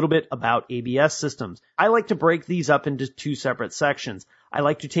understand a little bit about ABS systems. I like to break these up into two separate sections. I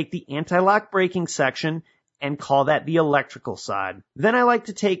like to take the anti-lock braking section and call that the electrical side. Then I like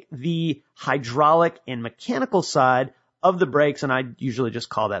to take the hydraulic and mechanical side of the brakes, and I usually just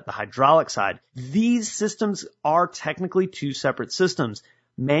call that the hydraulic side. These systems are technically two separate systems.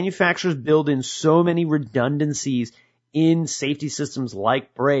 Manufacturers build in so many redundancies in safety systems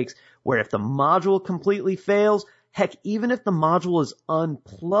like brakes, where if the module completely fails, heck, even if the module is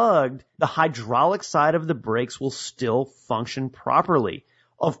unplugged, the hydraulic side of the brakes will still function properly.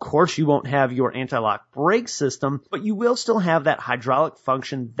 Of course, you won't have your anti-lock brake system, but you will still have that hydraulic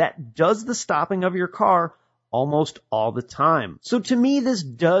function that does the stopping of your car almost all the time. So to me, this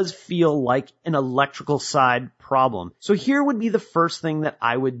does feel like an electrical side problem. So here would be the first thing that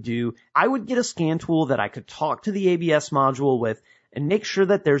I would do. I would get a scan tool that I could talk to the ABS module with and make sure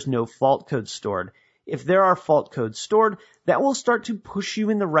that there's no fault codes stored. If there are fault codes stored, that will start to push you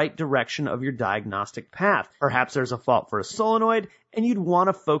in the right direction of your diagnostic path. Perhaps there's a fault for a solenoid, and you'd want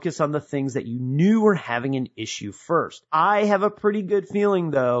to focus on the things that you knew were having an issue first. I have a pretty good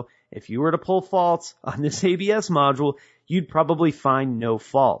feeling, though, if you were to pull faults on this ABS module, you'd probably find no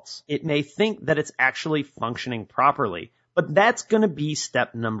faults. It may think that it's actually functioning properly, but that's going to be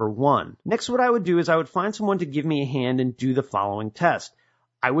step number one. Next, what I would do is I would find someone to give me a hand and do the following test.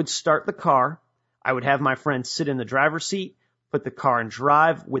 I would start the car. I would have my friend sit in the driver's seat, put the car in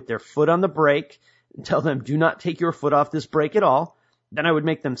drive with their foot on the brake, and tell them, do not take your foot off this brake at all. Then I would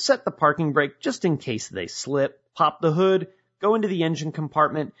make them set the parking brake just in case they slip, pop the hood, go into the engine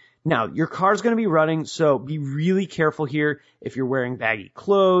compartment. Now, your car's going to be running, so be really careful here. If you're wearing baggy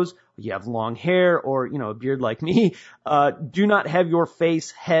clothes, you have long hair, or, a beard like me, do not have your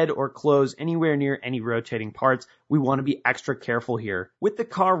face, head, or clothes anywhere near any rotating parts. We want to be extra careful here. With the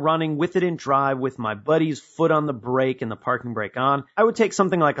car running, with it in drive, with my buddy's foot on the brake and the parking brake on, I would take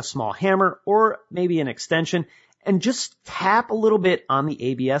something like a small hammer or maybe an extension and just tap a little bit on the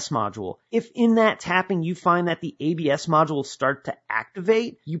ABS module. If in that tapping you find that the ABS module start to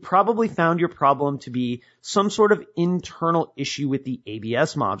activate, you probably found your problem to be some sort of internal issue with the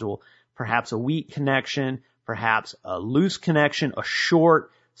ABS module, perhaps a weak connection, perhaps a loose connection, a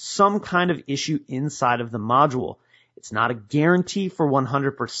short, some kind of issue inside of the module. It's not a guarantee for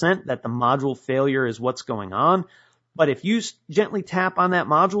 100% that the module failure is what's going on, but if you gently tap on that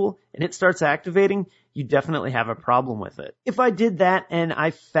module and it starts activating, you definitely have a problem with it. If I did that and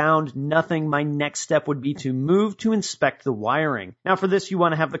I found nothing, my next step would be to move to inspect the wiring. Now for this, you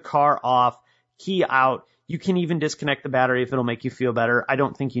want to have the car off, key out. You can even disconnect the battery if it'll make you feel better. I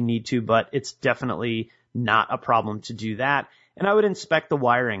don't think you need to, but it's definitely not a problem to do that. And I would inspect the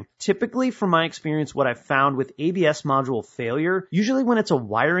wiring. Typically, from my experience, what I've found with ABS module failure, usually when it's a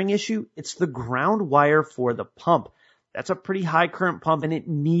wiring issue, it's the ground wire for the pump. That's a pretty high current pump and it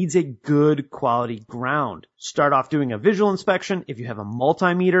needs a good quality ground. Start off doing a visual inspection. If you have a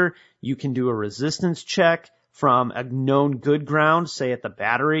multimeter, you can do a resistance check from a known good ground, say at the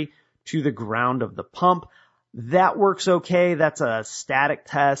battery, to the ground of the pump. That works okay. That's a static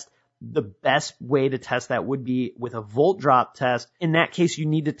test. The best way to test that would be with a volt drop test. In that case, you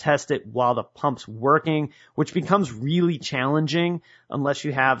need to test it while the pump's working, which becomes really challenging unless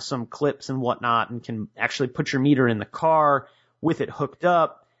you have some clips and whatnot and can actually put your meter in the car with it hooked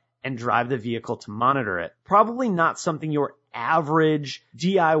up and drive the vehicle to monitor it. Probably not something your average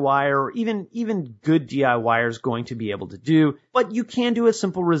DIYer or even good DIYer is going to be able to do, but you can do a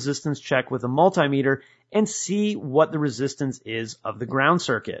simple resistance check with a multimeter and see what the resistance is of the ground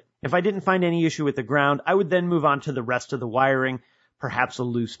circuit. If I didn't find any issue with the ground, I would then move on to the rest of the wiring, perhaps a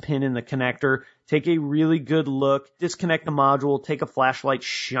loose pin in the connector, take a really good look, disconnect the module, take a flashlight,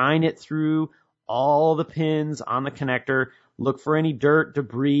 shine it through all the pins on the connector, look for any dirt,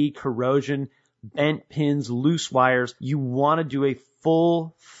 debris, corrosion, bent pins, loose wires. You want to do a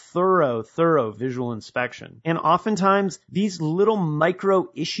full, thorough visual inspection. And oftentimes, these little micro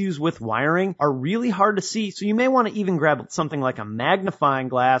issues with wiring are really hard to see, so you may want to even grab something like a magnifying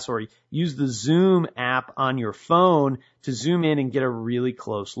glass or use the Zoom app on your phone to zoom in and get a really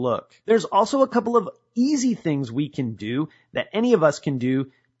close look. There's also a couple of easy things we can do that any of us can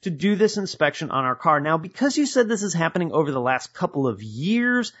do to do this inspection on our car. Now, because you said this is happening over the last couple of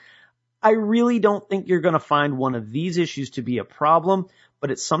years, I really don't think you're going to find one of these issues to be a problem, but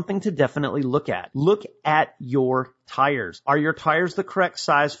it's something to definitely look at. Look at your tires. Are your tires the correct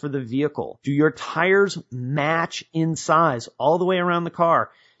size for the vehicle? Do your tires match in size all the way around the car?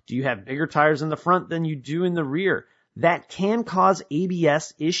 Do you have bigger tires in the front than you do in the rear? that can cause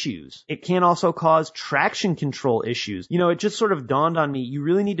ABS issues. It can also cause traction control issues. You know, it just sort of dawned on me, you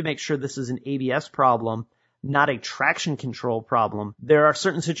really need to make sure this is an ABS problem, not a traction control problem. There are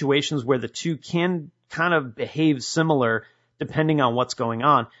certain situations where the two can kind of behave similar depending on what's going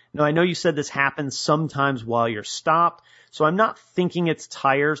on. Now, I know you said this happens sometimes while you're stopped, so I'm not thinking it's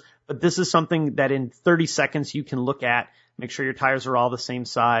tires, but this is something that in 30 seconds you can look at, make sure your tires are all the same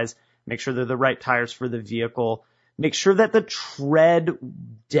size, make sure they're the right tires for the vehicle, make sure that the tread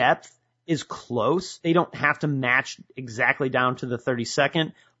depth is close. They don't have to match exactly down to the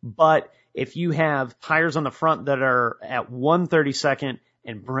 32nd, but if you have tires on the front that are at 1/32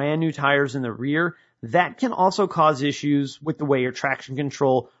 and brand new tires in the rear, that can also cause issues with the way your traction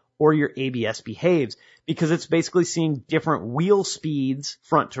control or your ABS behaves, because it's basically seeing different wheel speeds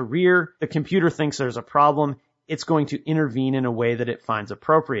front to rear. The computer thinks there's a problem. It's going to intervene in a way that it finds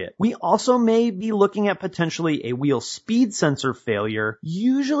appropriate. We also may be looking at potentially a wheel speed sensor failure.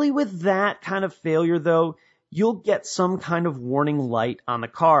 Usually with that kind of failure, though, you'll get some kind of warning light on the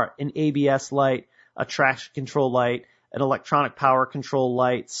car, an ABS light, a traction control light, an electronic power control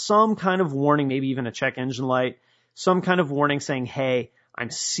light, some kind of warning, maybe even a check engine light, some kind of warning saying, hey, I'm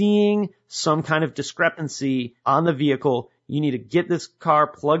seeing some kind of discrepancy on the vehicle. You need to get this car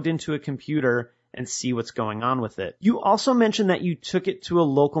plugged into a computer and see what's going on with it. You also mentioned that you took it to a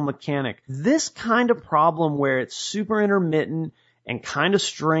local mechanic. This kind of problem where it's super intermittent and kind of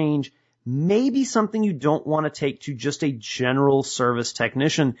strange may be something you don't want to take to just a general service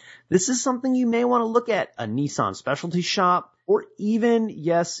technician. This is something you may want to look at a Nissan specialty shop, or even,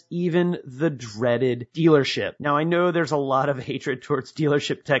 yes, even the dreaded dealership. Now, I know there's a lot of hatred towards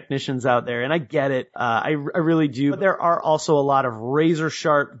dealership technicians out there, and I get it. I really do. But there are also a lot of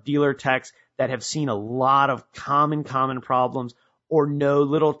razor-sharp dealer techs that have seen a lot of common problems or know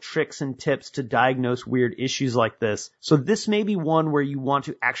little tricks and tips to diagnose weird issues like this. So this may be one where you want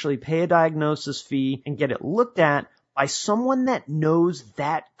to actually pay a diagnosis fee and get it looked at by someone that knows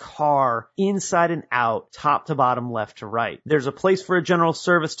that car inside and out, top to bottom, left to right. There's a place for a general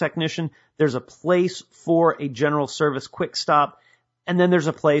service technician. There's a place for a general service quick stop. And then there's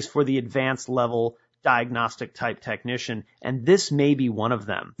a place for the advanced level diagnostic type technician, and this may be one of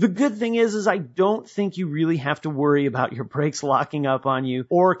them. The good thing is I don't think you really have to worry about your brakes locking up on you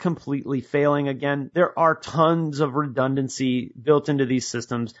or completely failing again. There are tons of redundancy built into these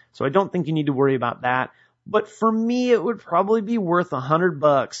systems, so I don't think you need to worry about that. But for me, it would probably be worth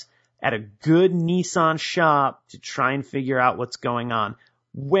 $100 at a good Nissan shop to try and figure out what's going on.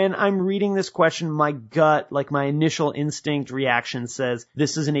 When I'm reading this question, my gut, like my initial instinct reaction says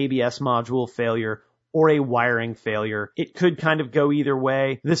this is an ABS module failure or a wiring failure. It could kind of go either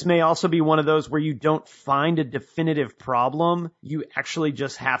way. This may also be one of those where you don't find a definitive problem. You actually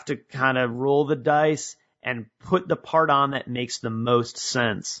just have to kind of roll the dice and put the part on that makes the most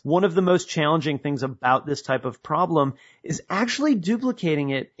sense. One of the most challenging things about this type of problem is actually duplicating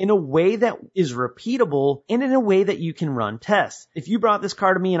it in a way that is repeatable and in a way that you can run tests. If you brought this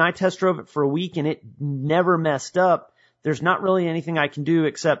car to me and I test drove it for a week and it never messed up, there's not really anything I can do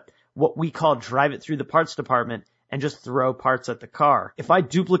except what we call drive it through the parts department and just throw parts at the car. If I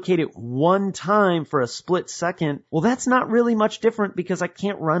duplicate it one time for a split second, well, that's not really much different because I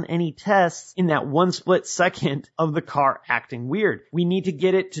can't run any tests in that one split second of the car acting weird. We need to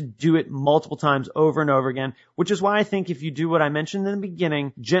get it to do it multiple times over and over again, which is why I think if you do what I mentioned in the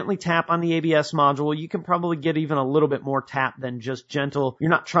beginning, gently tap on the ABS module, you can probably get even a little bit more tap than just gentle. You're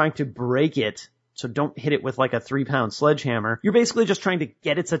not trying to break it. So don't hit it with like a 3-pound sledgehammer. You're basically just trying to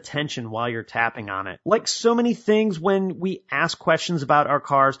get its attention while you're tapping on it. Like so many things when we ask questions about our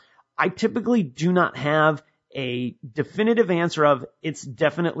cars, I typically do not have a definitive answer of it's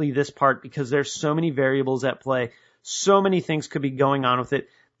definitely this part because there's so many variables at play. So many things could be going on with it.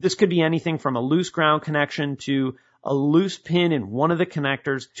 This could be anything from a loose ground connection to a loose pin in one of the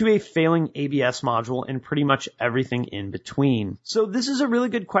connectors to a failing ABS module and pretty much everything in between. So this is a really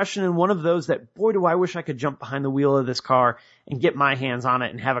good question and one of those that, boy, do I wish I could jump behind the wheel of this car and get my hands on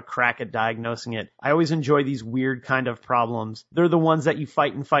it and have a crack at diagnosing it. I always enjoy these weird kind of problems. They're the ones that you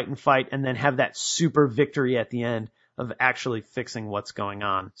fight and then have that super victory at the end of actually fixing what's going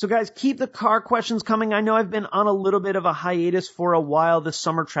on. So guys, keep the car questions coming. I know I've been on a little bit of a hiatus for a while. The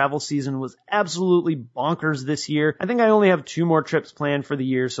summer travel season was absolutely bonkers this year. I think I only have 2 more trips planned for the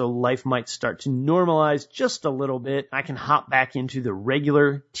year, so life might start to normalize just a little bit. I can hop back into the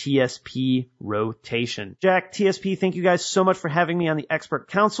regular TSP rotation. Jack, TSP, thank you guys so much for having me on the Expert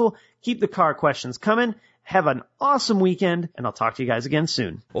Council. Keep the car questions coming. Have an awesome weekend, and I'll talk to you guys again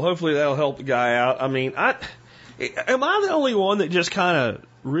soon. Well, hopefully that'll help the guy out. I mean, am I the only one that just kind of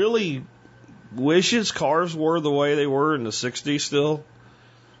really wishes cars were the way they were in the 60s still.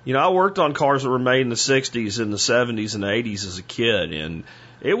 You know, I worked on cars that were made in the 60s and the 70s and the 80s as a kid, and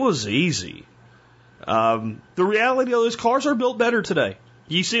it was easy. The reality of those cars are built better today.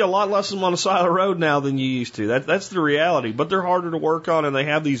 You see a lot less of them on the side of the road now than you used to. That's the reality. But they're harder to work on, and they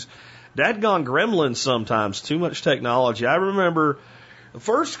have these dadgone gremlins sometimes. Too much technology. I remember the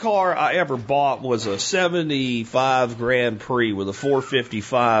first car I ever bought was a 75 Grand Prix with a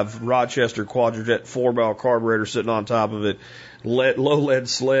 455 Rochester Quadrajet 4-barrel carburetor sitting on top of it. Low lead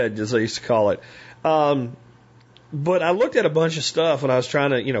sled, as they used to call it. But I looked at a bunch of stuff when I was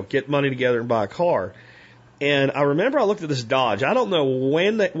trying to, get money together and buy a car. And I remember I looked at this Dodge. I don't know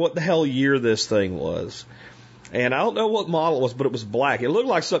what the hell year this thing was. And I don't know what model it was, but it was black. It looked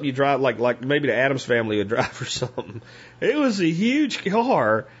like something you drive, like maybe the Addams Family would drive or something. It was a huge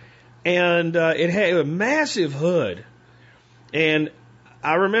car, and it had a massive hood. And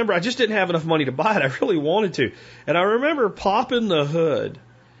I remember I just didn't have enough money to buy it. I really wanted to. And I remember popping the hood.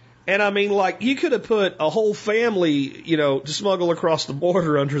 And I mean, like, you could have put a whole family, to smuggle across the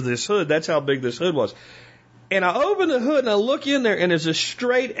border under this hood. That's how big this hood was. And I open the hood and I look in there, and there's a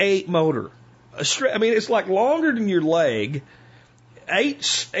straight 8 motor. It's like longer than your leg. 8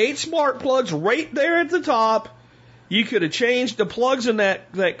 spark plugs right there at the top. You could have changed the plugs in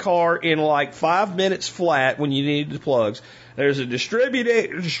that car in like 5 minutes flat when you needed the plugs. There's a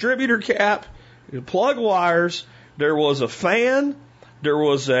distributor cap, plug wires. There was a fan. There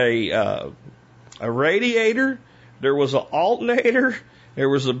was a radiator. There was an alternator. There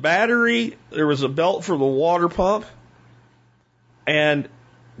was a battery. There was a belt for the water pump. And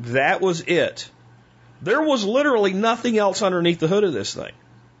that was it. There was literally nothing else underneath the hood of this thing.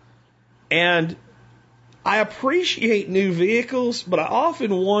 And I appreciate new vehicles, but I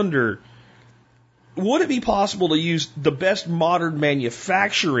often wonder, would it be possible to use the best modern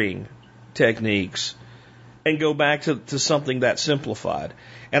manufacturing techniques and go back to something that simplified?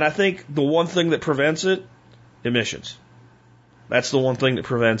 And I think the one thing that prevents it, emissions. That's the one thing that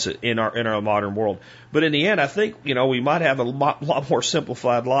prevents it in our modern world. But in the end, I think, we might have a lot more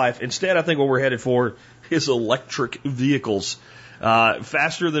simplified life. Instead, I think what we're headed for is electric vehicles.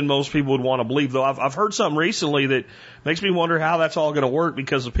 Faster than most people would want to believe, though I've heard something recently that makes me wonder how that's all going to work,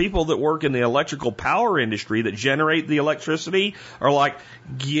 because the people that work in the electrical power industry that generate the electricity are like,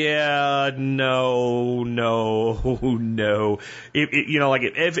 yeah, no.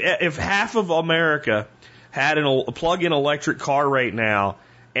 If half of America had a plug-in electric car right now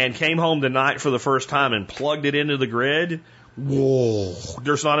and came home tonight for the first time and plugged it into the grid, whoa,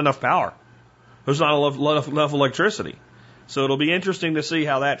 there's not enough power. There's not enough electricity. So it'll be interesting to see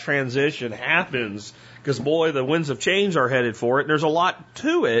how that transition happens, because, boy, the winds of change are headed for it. And there's a lot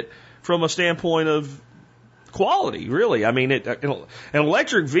to it from a standpoint of quality, really. I mean, an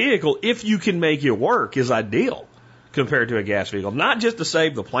electric vehicle, if you can make it work, is ideal compared to a gas vehicle. Not just to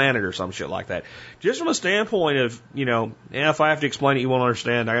save the planet or some shit like that. Just from a standpoint of, if I have to explain it, you won't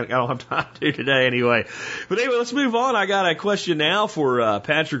understand. I don't have time to today anyway. But anyway, let's move on. I got a question now for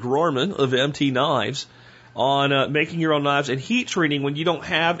Patrick Rohrman of MT Knives on making your own knives and heat treating when you don't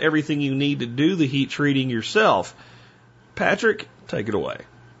have everything you need to do the heat treating yourself. Patrick, take it away.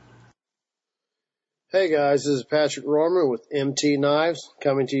 Hey guys, this is Patrick Rohrman with MT Knives,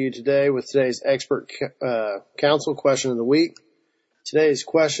 coming to you today with today's expert counsel question of the week. Today's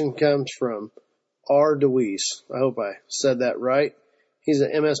question comes from R. DeWeese. I hope I said that right. He's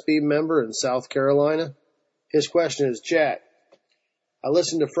an MSB member in South Carolina. His question is, Jack, I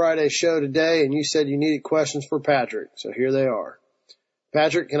listened to Friday's show today and you said you needed questions for Patrick, so here they are.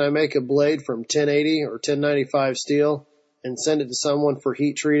 Patrick, can I make a blade from 1080 or 1095 steel and send it to someone for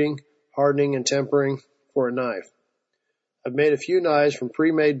heat treating, hardening, and tempering for a knife? I've made a few knives from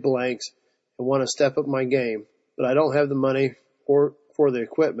pre-made blanks and want to step up my game, but I don't have the money for the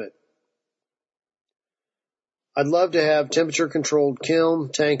equipment. I'd love to have temperature-controlled kiln,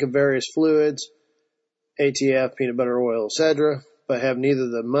 tank of various fluids, ATF, peanut butter oil, etc., but have neither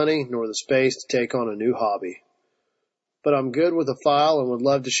the money nor the space to take on a new hobby. But I'm good with a file and would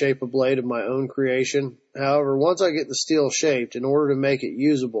love to shape a blade of my own creation. However, once I get the steel shaped, in order to make it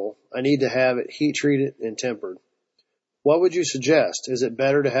usable, I need to have it heat treated and tempered. What would you suggest? Is it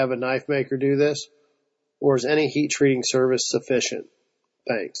better to have a knife maker do this, or is any heat treating service sufficient?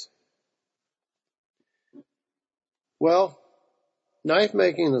 Thanks. Well, knife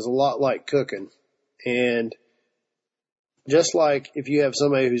making is a lot like cooking, and just like if you have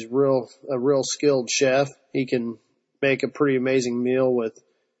somebody who's a real skilled chef, he can make a pretty amazing meal with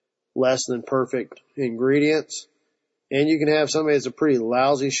less than perfect ingredients. And you can have somebody that's a pretty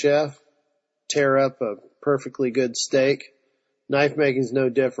lousy chef tear up a perfectly good steak. Knife making is no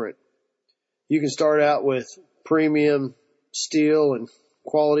different. You can start out with premium steel and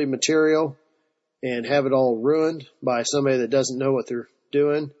quality material and have it all ruined by somebody that doesn't know what they're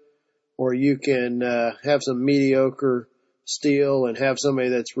doing. Or you can have some mediocre steel and have somebody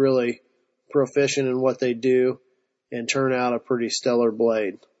that's really proficient in what they do and turn out a pretty stellar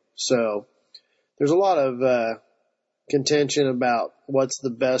blade. So there's a lot of contention about what's the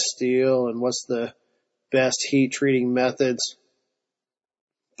best steel and what's the best heat treating methods.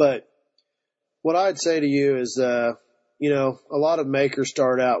 But what I'd say to you is, a lot of makers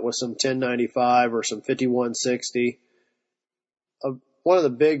start out with some 1095 or some 5160. One of the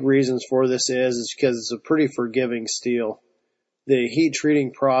big reasons for this is because it's a pretty forgiving steel. The heat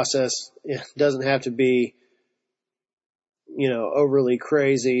treating process doesn't have to be, overly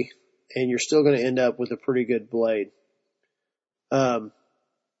crazy, and you're still going to end up with a pretty good blade. The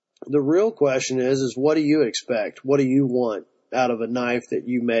real question is what do you expect? What do you want out of a knife that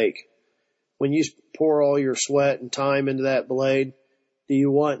you make? When you pour all your sweat and time into that blade, do you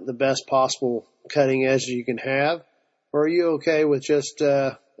want the best possible cutting edge you can have? Or are you okay with just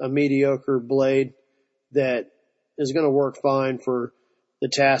a mediocre blade that is going to work fine for the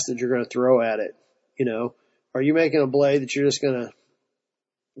task that you're going to throw at it? Are you making a blade that you're just going to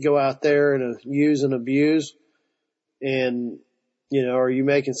go out there and use and abuse? And, are you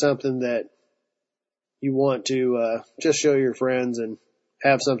making something that you want to just show your friends and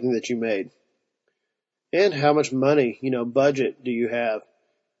have something that you made? And how much money, budget do you have?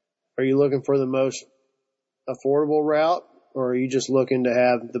 Are you looking for the most affordable route, or are you just looking to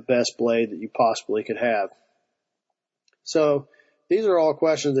have the best blade that you possibly could have? So these are all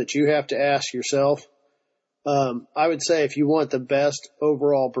questions that you have to ask yourself. I would say if you want the best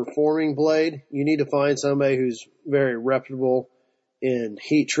overall performing blade, you need to find somebody who's very reputable in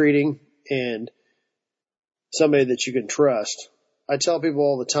heat treating and somebody that you can trust. I tell people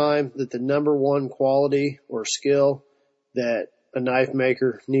all the time that the number one quality or skill that a knife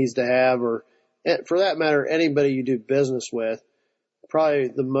maker needs to have, or for that matter, anybody you do business with, probably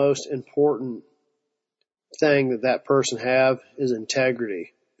the most important thing that person have is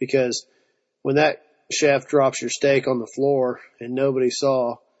integrity. Because when that chef drops your steak on the floor and nobody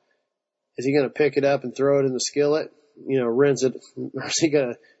saw, is he going to pick it up and throw it in the skillet, rinse it, or is he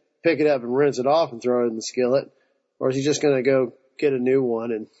going to pick it up and rinse it off and throw it in the skillet, or is he just going to go get a new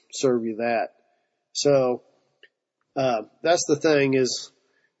one and serve you that? So that's the thing, is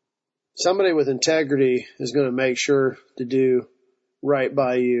somebody with integrity is going to make sure to do right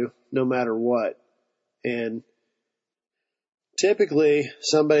by you no matter what. And typically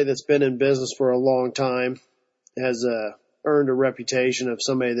somebody that's been in business for a long time has earned a reputation of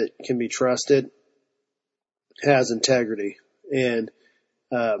somebody that can be trusted, has integrity. And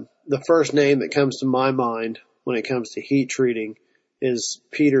the first name that comes to my mind when it comes to heat treating is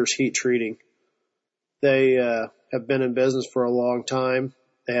Peter's Heat Treating. They have been in business for a long time.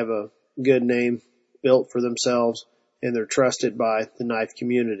 They have a good name built for themselves, and they're trusted by the knife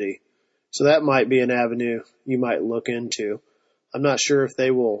community. So that might be an avenue you might look into. I'm not sure if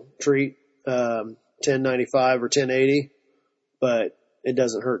they will treat 1095 or 1080, but it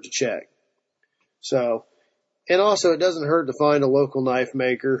doesn't hurt to check. So, and also it doesn't hurt to find a local knife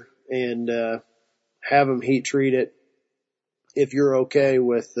maker and have them heat treat it if you're okay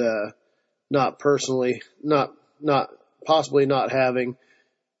with possibly not having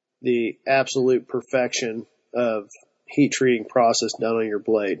the absolute perfection of heat treating process done on your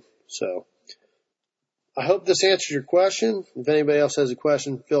blade. So I hope this answers your question. If anybody else has a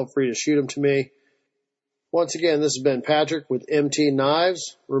question, feel free to shoot them to me. Once again, this has been Patrick with MT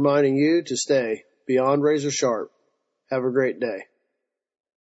Knives, reminding you to stay beyond razor sharp. Have a great day.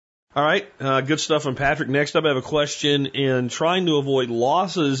 All right, good stuff from Patrick. Next up, I have a question in trying to avoid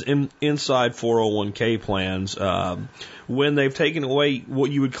losses inside 401k plans when they've taken away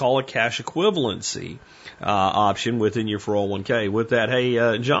what you would call a cash equivalency option within your 401k. With that,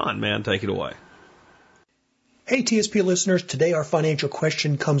 hey, John, man, take it away. Hey, TSP listeners, today our financial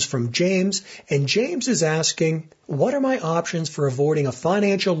question comes from James, and James is asking, what are my options for avoiding a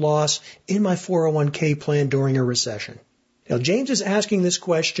financial loss in my 401k plan during a recession? Now, James is asking this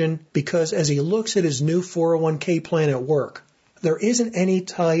question because as he looks at his new 401k plan at work, there isn't any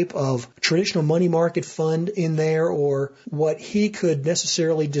type of traditional money market fund in there or what he could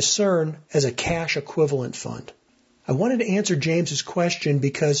necessarily discern as a cash equivalent fund. I wanted to answer James's question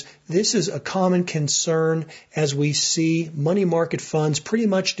because this is a common concern as we see money market funds pretty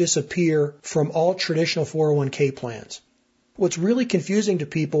much disappear from all traditional 401k plans. What's really confusing to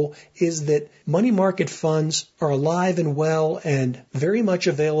people is that money market funds are alive and well and very much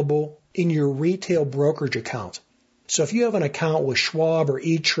available in your retail brokerage account. So if you have an account with Schwab or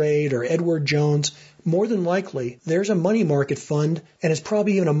E-Trade or Edward Jones, more than likely there's a money market fund, and it's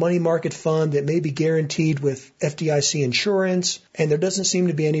probably even a money market fund that may be guaranteed with FDIC insurance, and there doesn't seem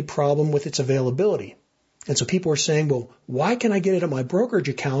to be any problem with its availability. And so people are saying, well, why can I get it at my brokerage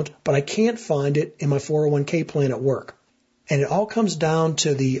account, but I can't find it in my 401k plan at work? And it all comes down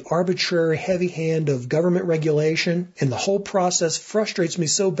to the arbitrary heavy hand of government regulation, and the whole process frustrates me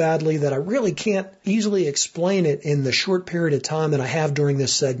so badly that I really can't easily explain it in the short period of time that I have during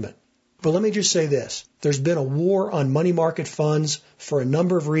this segment. But let me just say this. There's been a war on money market funds for a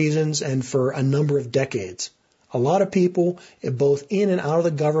number of reasons and for a number of decades. A lot of people, both in and out of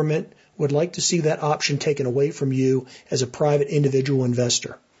the government, would like to see that option taken away from you as a private individual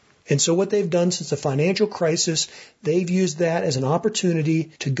investor. And so what they've done since the financial crisis, they've used that as an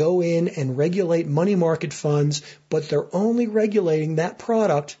opportunity to go in and regulate money market funds, but they're only regulating that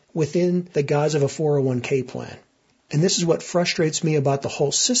product within the guise of a 401k plan. And this is what frustrates me about the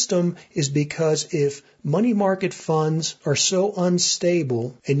whole system, is because if money market funds are so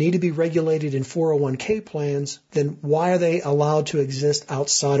unstable and need to be regulated in 401k plans, then why are they allowed to exist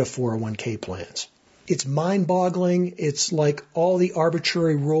outside of 401k plans? It's mind-boggling. It's like all the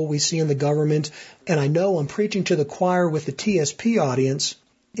arbitrary rule we see in the government. And I know I'm preaching to the choir with the TSP audience.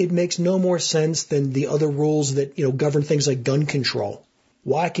 It makes no more sense than the other rules that, govern things like gun control.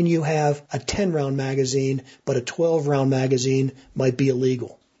 Why can you have a 10-round magazine, but a 12-round magazine might be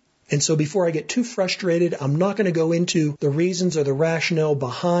illegal? And so before I get too frustrated, I'm not going to go into the reasons or the rationale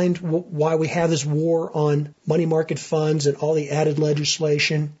behind why we have this war on money market funds and all the added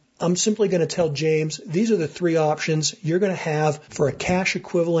legislation. I'm simply going to tell James, these are the three options you're going to have for a cash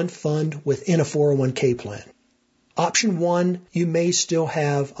equivalent fund within a 401k plan. Option one, you may still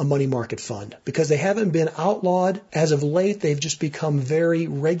have a money market fund because they haven't been outlawed. As of late, they've just become very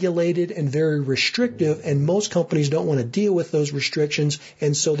regulated and very restrictive, and most companies don't want to deal with those restrictions,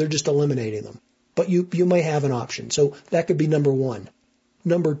 and so they're just eliminating them. But you may have an option. So that could be number one.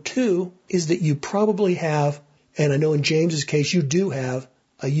 Number two is that you probably have, and I know in James's case you do have,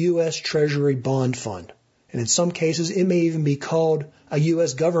 a U.S. Treasury bond fund. And in some cases, it may even be called a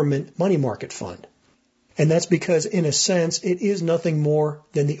U.S. government money market fund. And that's because, in a sense, it is nothing more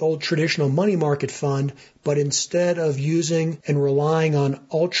than the old traditional money market fund, but instead of using and relying on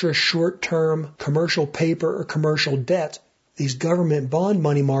ultra short-term commercial paper or commercial debt, these government bond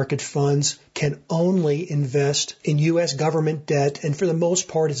money market funds can only invest in U.S. government debt, and for the most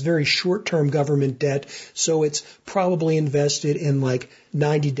part, it's very short-term government debt, so it's probably invested in like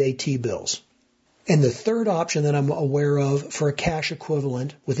 90-day T-bills. And the third option that I'm aware of for a cash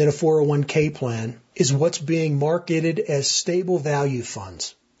equivalent within a 401k plan is what's being marketed as stable value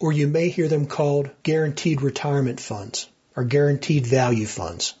funds, or you may hear them called guaranteed retirement funds or guaranteed value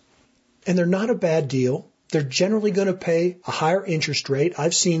funds. And they're not a bad deal. They're generally going to pay a higher interest rate.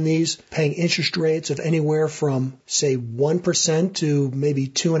 I've seen these paying interest rates of anywhere from, say, 1% to maybe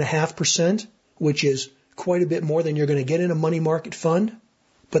 2.5%, which is quite a bit more than you're going to get in a money market fund.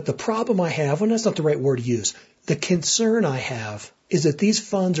 But the problem I have, and that's not the right word to use, the concern I have is that these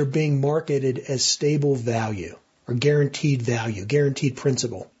funds are being marketed as stable value or guaranteed value, guaranteed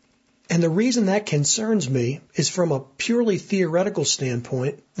principal. And the reason that concerns me is from a purely theoretical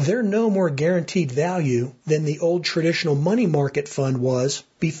standpoint, they're no more guaranteed value than the old traditional money market fund was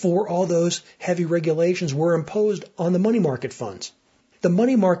before all those heavy regulations were imposed on the money market funds. The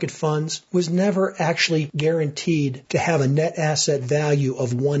money market funds was never actually guaranteed to have a net asset value of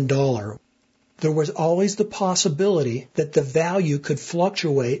 $1. There was always the possibility that the value could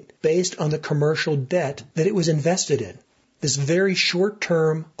fluctuate based on the commercial debt that it was invested in. This very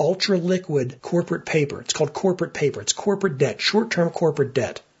short-term, ultra-liquid corporate paper. It's called corporate paper. It's corporate debt, short-term corporate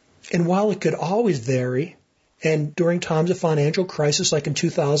debt. And while it could always vary, and during times of financial crisis like in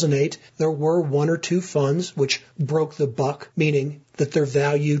 2008, there were one or two funds which broke the buck, meaning that their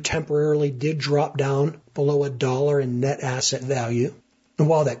value temporarily did drop down below $1 in net asset value. And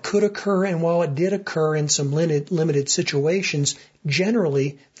while that could occur, and while it did occur in some limited situations,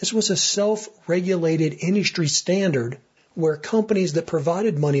 generally this was a self-regulated industry standard where companies that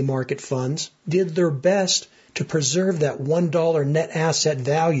provided money market funds did their best to preserve that $1 net asset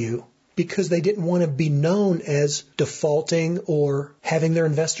value because they didn't want to be known as defaulting or having their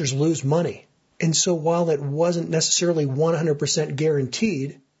investors lose money. And so while it wasn't necessarily 100%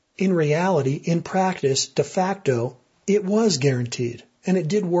 guaranteed, in reality, in practice, de facto, it was guaranteed. And it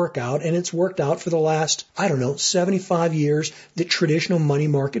did work out, and it's worked out for the last, 75 years that traditional money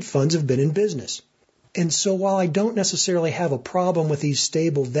market funds have been in business. And so while I don't necessarily have a problem with these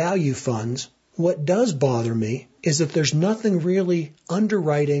stable value funds, What does bother me is that there's nothing really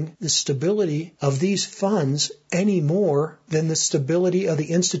underwriting the stability of these funds any more than the stability of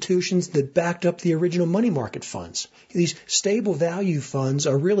the institutions that backed up the original money market funds. These stable value funds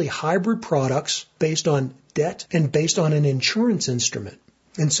are really hybrid products based on debt and based on an insurance instrument.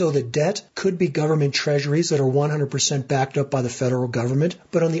 And so the debt could be government treasuries that are 100% backed up by the federal government,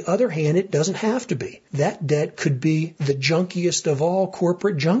 but on the other hand, it doesn't have to be. That debt could be the junkiest of all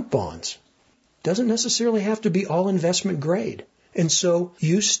corporate junk bonds. Doesn't necessarily have to be all investment grade. And so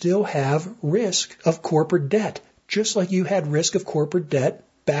you still have risk of corporate debt, just like you had risk of corporate debt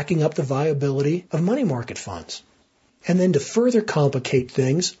backing up the viability of money market funds. And then to further complicate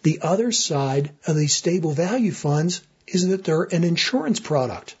things, the other side of these stable value funds is that they're an insurance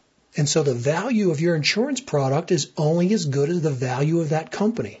product. And so the value of your insurance product is only as good as the value of that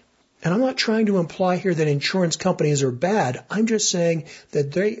company. And I'm not trying to imply here that insurance companies are bad. I'm just saying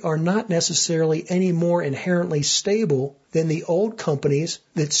that they are not necessarily any more inherently stable than the old companies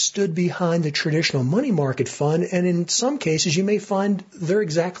that stood behind the traditional money market fund. And in some cases, you may find they're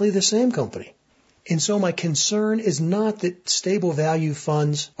exactly the same company. And so my concern is not that stable value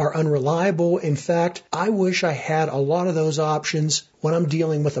funds are unreliable. In fact, I wish I had a lot of those options when I'm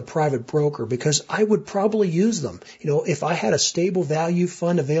dealing with a private broker, because I would probably use them. If I had a stable value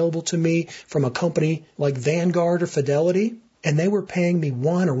fund available to me from a company like Vanguard or Fidelity, and they were paying me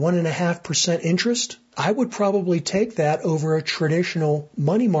 1 or 1.5% interest, I would probably take that over a traditional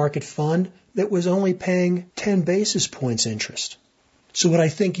money market fund that was only paying 10 basis points interest. So what I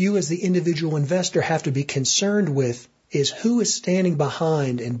think you as the individual investor have to be concerned with is who is standing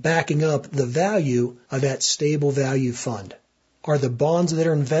behind and backing up the value of that stable value fund. Are the bonds that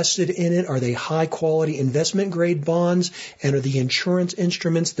are invested in it, are they high quality investment grade bonds? And are the insurance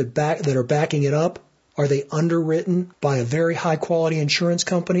instruments that are backing it up, are they underwritten by a very high quality insurance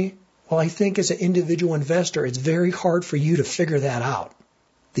company? Well, I think as an individual investor, it's very hard for you to figure that out.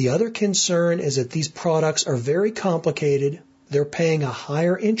 The other concern is that these products are very complicated. They're paying a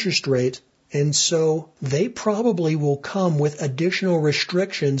higher interest rate, and so they probably will come with additional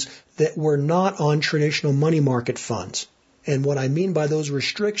restrictions that were not on traditional money market funds. And what I mean by those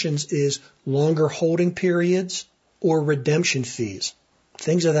restrictions is longer holding periods or redemption fees,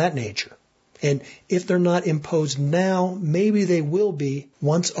 things of that nature. And if they're not imposed now, maybe they will be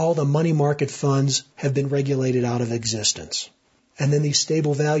once all the money market funds have been regulated out of existence. And then these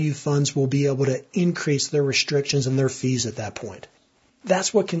stable value funds will be able to increase their restrictions and their fees at that point.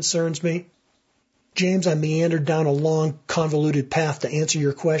 That's what concerns me. James, I meandered down a long, convoluted path to answer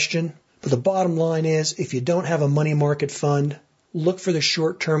your question. But the bottom line is, if you don't have a money market fund, look for the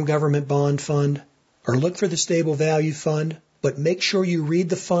short-term government bond fund or look for the stable value fund. But make sure you read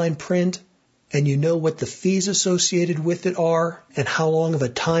the fine print and you know what the fees associated with it are and how long of a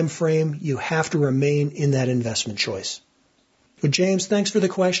time frame you have to remain in that investment choice. Well, James, thanks for the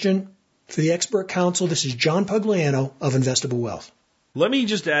question. For the Expert Council, this is John Pugliano of Investable Wealth. Let me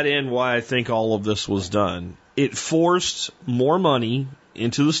just add in why I think all of this was done. It forced more money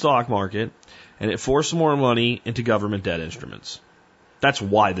into the stock market, and it forced more money into government debt instruments. That's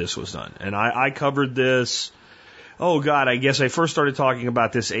why this was done. And I covered this, I guess I first started talking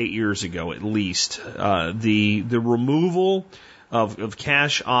about this 8 years ago at least. The removal of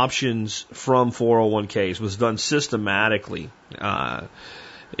cash options from 401ks was done systematically.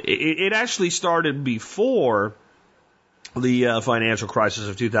 It actually started before the financial crisis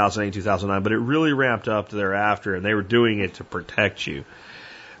of 2008, 2009, but it really ramped up thereafter, and they were doing it to protect you.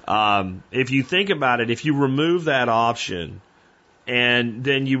 If you think about it, if you remove that option and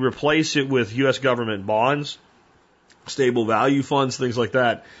then you replace it with U.S. government bonds, stable value funds, things like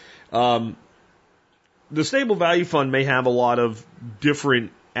that, the stable value fund may have a lot of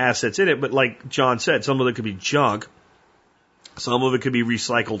different assets in it, but like John said, some of it could be junk. Some of it could be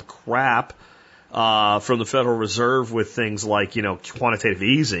recycled crap from the Federal Reserve with things like, quantitative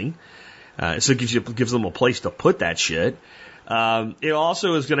easing. So it gives them a place to put that shit. It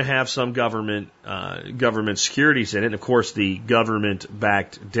also is going to have some government securities in it. And of course, the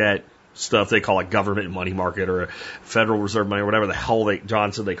government-backed debt stuff, they call it government money market or Federal Reserve money or whatever the hell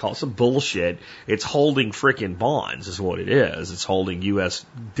John said they call it. Some bullshit. It's holding frickin' bonds is what it is. It's holding U.S.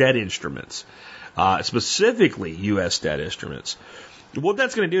 debt instruments, specifically U.S. debt instruments. What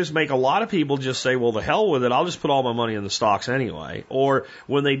that's going to do is make a lot of people just say, well, the hell with it, I'll just put all my money in the stocks anyway. Or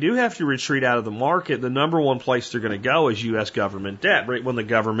when they do have to retreat out of the market, the number one place they're going to go is U.S. government debt, right when the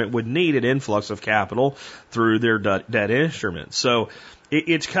government would need an influx of capital through their debt instruments. So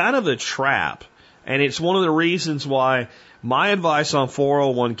it's kind of a trap, and it's one of the reasons why my advice on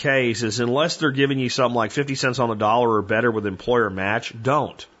 401ks is unless they're giving you something like 50 cents on the dollar or better with employer match,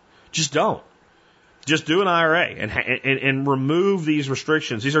 don't. Just don't. Just do an IRA and remove these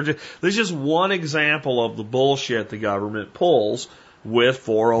restrictions. This is just one example of the bullshit the government pulls with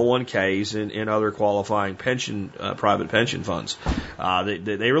 401ks and other qualifying private pension funds.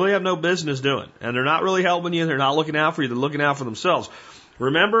 They really have no business doing. And they're not really helping you. They're not looking out for you. They're looking out for themselves.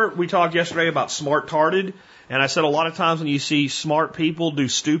 Remember, we talked yesterday about smart-tarded, and I said a lot of times when you see smart people do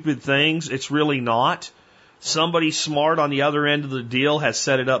stupid things, it's really not. Somebody smart on the other end of the deal has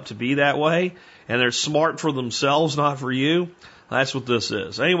set it up to be that way, and they're smart for themselves, not for you. That's what this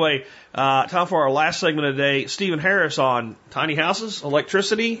is. Anyway, time for our last segment of the day. Stephen Harris on tiny houses,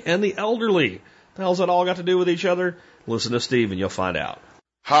 electricity, and the elderly. The hell's that all got to do with each other? Listen to Steve and you'll find out.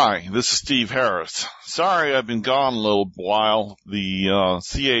 Hi, this is Steve Harris. Sorry I've been gone a little while. The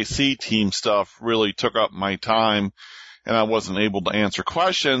CAC team stuff really took up my time, and I wasn't able to answer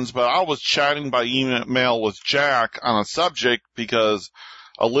questions, but I was chatting by email with Jack on a subject because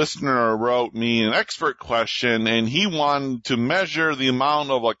a listener wrote me an expert question, and he wanted to measure the amount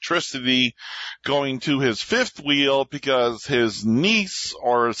of electricity going to his fifth wheel because his niece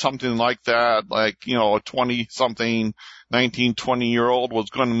or something like that, like, a 20-something, 19, 20-year-old was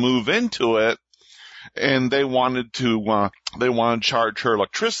going to move into it, and they wanted to charge her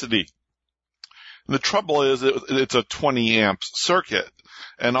electricity. And the trouble is it's a 20 amp circuit,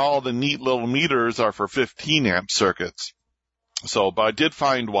 and all the neat little meters are for 15 amp circuits. But I did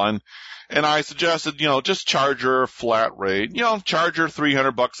find one, and I suggested, just charge her a flat rate, charge her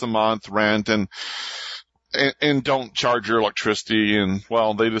 $300 a month rent and don't charge her electricity. And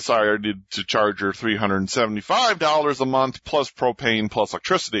well, they decided to charge her $375 a month plus propane plus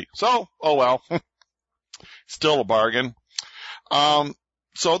electricity. So, oh well, still a bargain.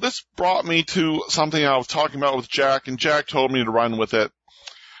 So this brought me to something I was talking about with Jack, and Jack told me to run with it.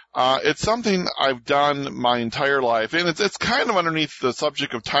 It's something I've done my entire life, and it's kind of underneath the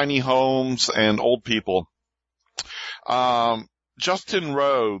subject of tiny homes and old people. Justin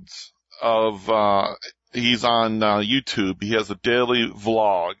Rhodes he's on YouTube. He has a daily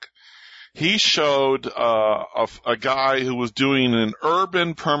vlog. He showed a guy who was doing an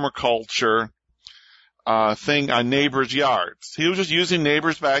urban permaculture thing on neighbors' yards. He was just using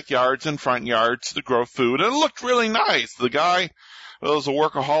neighbors' backyards and front yards to grow food, and it looked really nice. The guy was a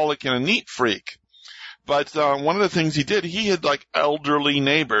workaholic and a neat freak. But one of the things he did, he had like elderly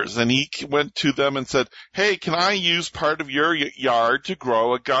neighbors, and he went to them and said, hey, can I use part of your yard to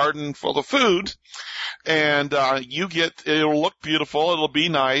grow a garden full of food? And it'll look beautiful, it'll be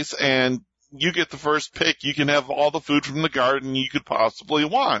nice, and you get the first pick. You can have all the food from the garden you could possibly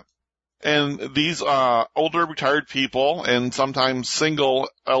want. And these older retired people and sometimes single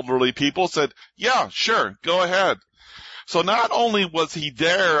elderly people said, yeah, sure, go ahead. So not only was he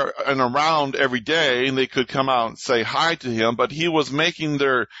there and around every day and they could come out and say hi to him, but he was making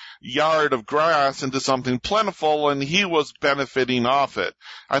their yard of grass into something plentiful, and he was benefiting off it.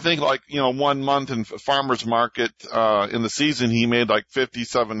 I think 1 month in farmer's market in the season he made like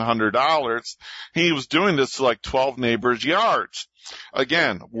 $5,700. He was doing this to like 12 neighbors' yards.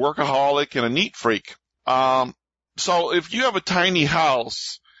 Again, workaholic and a neat freak. So if you have a tiny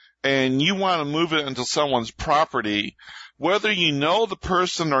house and you want to move it into someone's property, whether you know the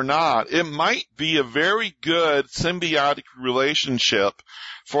person or not, it might be a very good symbiotic relationship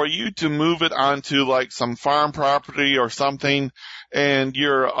for you to move it onto like some farm property or something, and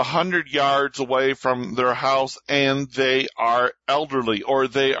you're 100 yards away from their house and they are elderly or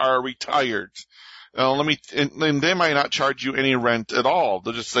they are retired. And they might not charge you any rent at all.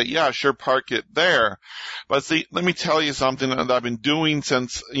 They'll just say, yeah, sure, park it there. But see, let me tell you something that I've been doing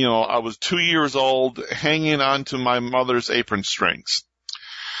since, I was 2 years old, hanging on to my mother's apron strings.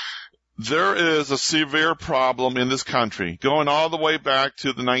 There is a severe problem in this country, going all the way back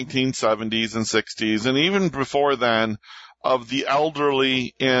to the 1970s and 60s, and even before then, of the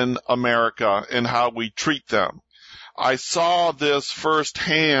elderly in America and how we treat them. I saw this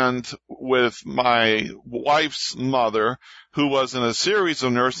firsthand with my wife's mother, who was in a series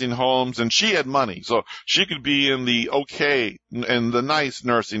of nursing homes, and she had money, so she could be in the okay and the nice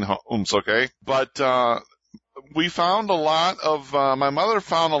nursing homes, okay? But we found a lot of my mother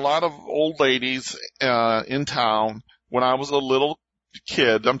found a lot of old ladies in town when I was a little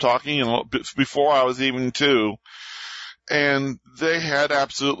kid. I'm talking, before I was even 2, and they had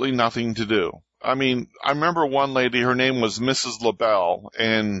absolutely nothing to do. I mean, I remember one lady, her name was Mrs. LaBelle,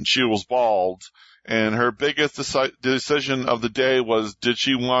 and she was bald, and her biggest decision of the day was, did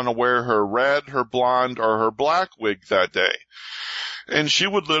she want to wear her red, her blonde, or her black wig that day? And she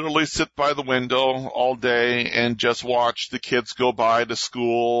would literally sit by the window all day and just watch the kids go by to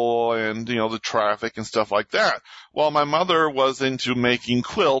school and, the traffic and stuff like that. Well, my mother was into making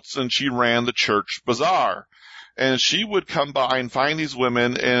quilts, and she ran the church bazaar. And she would come by and find these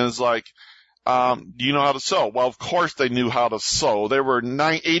women, and it's like, do you know how to sew? Well, of course they knew how to sew. They were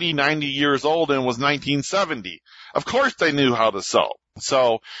 80, 90 years old, and it was 1970. Of course they knew how to sew.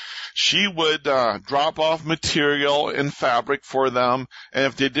 So she would drop off material and fabric for them, and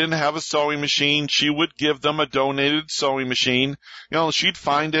if they didn't have a sewing machine, she would give them a donated sewing machine. She'd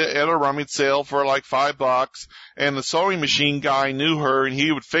find it at a rummage sale for like $5, and the sewing machine guy knew her, and he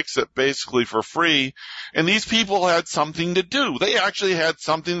would fix it basically for free. And these people had something to do. They actually had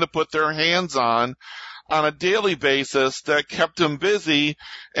something to put their hands on a daily basis that kept them busy,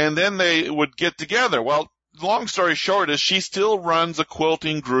 and then they would get together. Well, long story short is she still runs a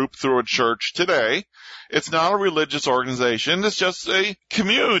quilting group through a church today. It's not a religious organization. It's just a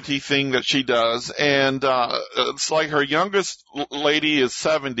community thing that she does. And it's like her youngest lady is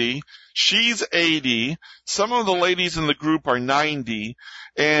 70. She's 80. Some of the ladies in the group are 90.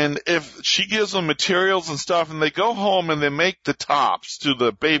 And if she gives them materials and stuff, and they go home and they make the tops to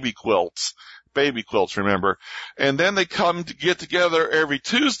the baby quilts, remember. And then they come to get together every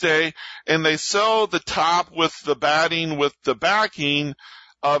Tuesday, and they sew the top with the batting, with the backing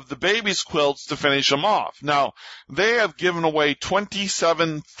of the baby's quilts to finish them off. Now, they have given away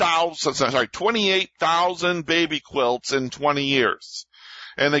 28,000 baby quilts in 20 years.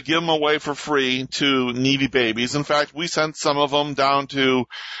 And they give them away for free to needy babies. In fact, we sent some of them down to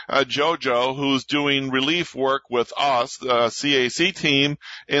JoJo, who's doing relief work with us, the CAC team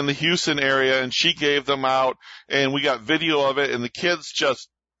in the Houston area, and she gave them out, and we got video of it, and the kids just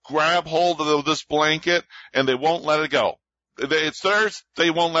grab hold of this blanket, and they won't let it go. It's theirs,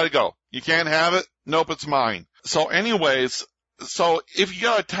 they won't let it go. You can't have it? Nope, it's mine. So anyways, if you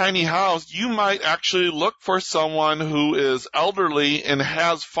got a tiny house, you might actually look for someone who is elderly and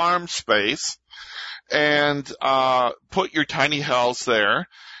has farm space, and put your tiny house there,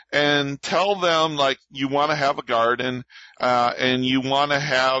 and tell them, like, you want to have a garden, and you want to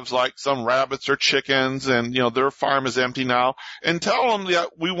have, like, some rabbits or chickens, and, their farm is empty now, and tell them that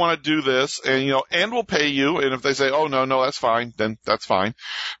we want to do this, and, and we'll pay you. And if they say, oh, no, that's fine, then that's fine.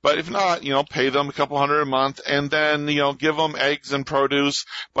 But if not, pay them a couple $100 a month, and then, give them eggs and produce,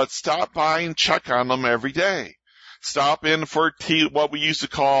 but stop by and check on them every day. Stop in for tea, what we used to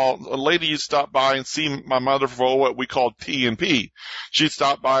call, a lady used to stop by and see my mother for what we called tea and pee. She'd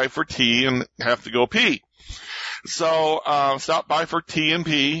stop by for tea and have to go pee. So, stop by for tea and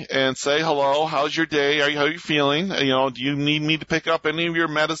pee and say hello, how's your day, how are you feeling? Do you need me to pick up any of your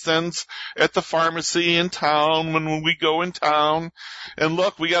medicines at the pharmacy in town when we go in town? And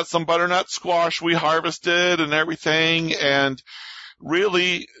look, we got some butternut squash we harvested and everything, and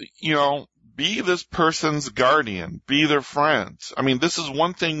really, be this person's guardian, be their friend. I mean, this is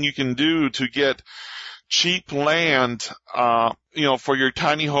one thing you can do to get cheap land, for your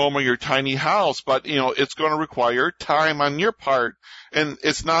tiny home or your tiny house, but, it's going to require time on your part. And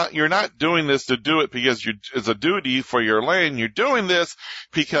you're not doing this to do it because it's a duty for your land. You're doing this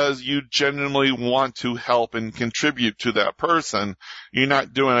because you genuinely want to help and contribute to that person. You're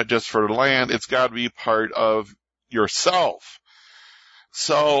not doing it just for the land. It's got to be part of yourself.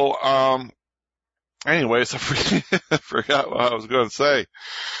 So, anyways, I forgot what I was going to say.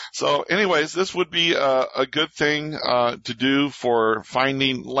 So anyways, this would be a good thing to do for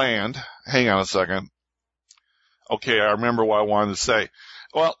finding land. Hang on a second. Okay, I remember what I wanted to say.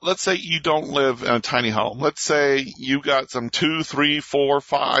 Well, let's say you don't live in a tiny home. Let's say you got some 2, 3, 4,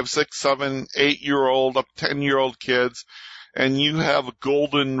 5, 6, 7, 8-year-old, up to 10-year-old kids, and you have a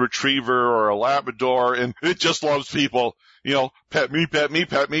golden retriever or a Labrador, and it just loves people. Pet me, pet me,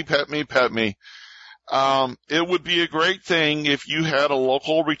 pet me, pet me, pet me. It would be a great thing if you had a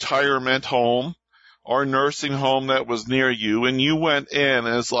local retirement home or nursing home that was near you, and you went in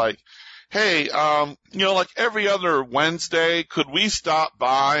and it's like, hey, like every other Wednesday, could we stop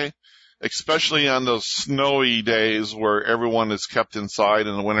by, especially on those snowy days where everyone is kept inside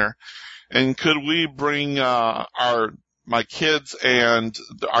in the winter, and could we bring my kids and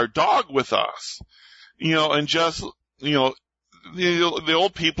our dog with us, and just, the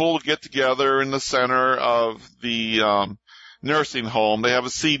old people get together in the center of the nursing home. They have a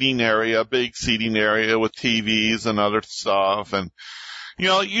seating area, a big seating area with TVs and other stuff. And,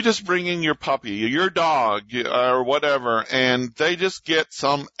 you just bring in your puppy, your dog, or whatever, and they just get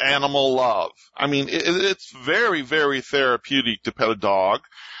some animal love. I mean, it's very, very therapeutic to pet a dog.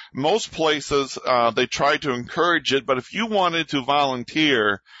 Most places, they try to encourage it, but if you wanted to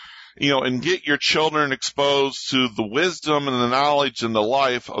volunteer, and get your children exposed to the wisdom and the knowledge and the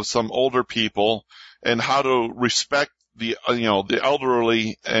life of some older people and how to respect the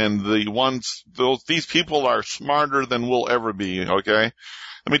elderly and the ones, these people are smarter than we'll ever be, okay?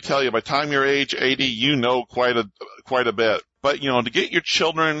 Let me tell you, by the time you're age 80, you know quite a bit. But, to get your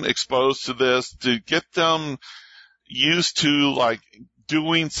children exposed to this, to get them used to, like,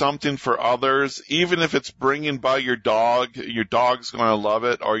 doing something for others, even if it's bringing by your dog's going to love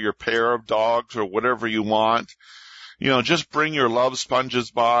it, or your pair of dogs, or whatever you want. Just bring your love sponges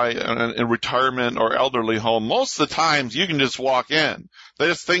by in retirement or elderly home. Most of the times you can just walk in. They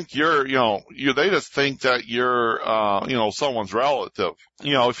just think they just think that you're, someone's relative.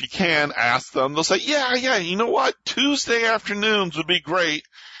 If you can, ask them. They'll say, yeah, you know what? Tuesday afternoons would be great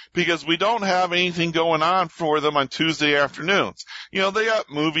because we don't have anything going on for them on Tuesday afternoons. They got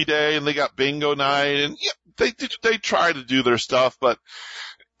movie day and they got bingo night and they try to do their stuff, but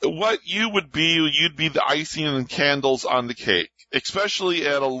what you'd be the icing and candles on the cake, especially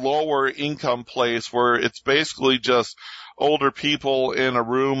at a lower income place where it's basically just older people in a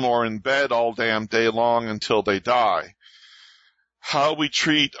room or in bed all damn day long until they die. How we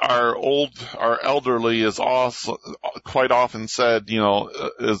treat our elderly is also quite often said,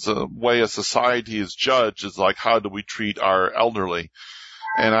 as a way a society is judged, is like, how do we treat our elderly?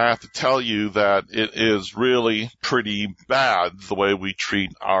 And I have to tell you that it is really pretty bad the way we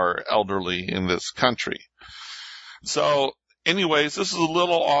treat our elderly in this country. So anyways, this is a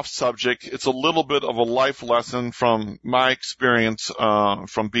little off subject. It's a little bit of a life lesson from my experience,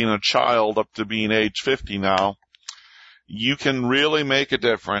 from being a child up to being age 50 now. You can really make a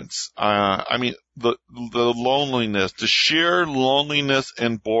difference. The loneliness, the sheer loneliness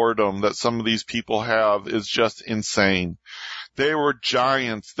and boredom that some of these people have is just insane. They were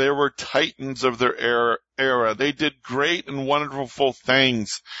giants. They were titans of their era. They did great and wonderful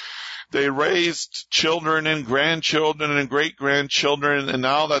things. They raised children and grandchildren and great-grandchildren, and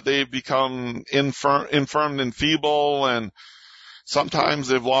now that they've become infirm and feeble, and sometimes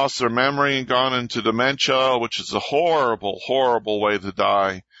they've lost their memory and gone into dementia, which is a horrible, horrible way to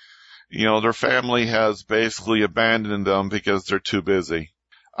die. Their family has basically abandoned them because they're too busy.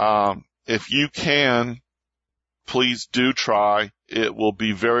 If you can, please do try. It will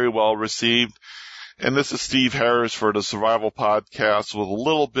be very well received. And this is Steve Harris for the Survival Podcast with a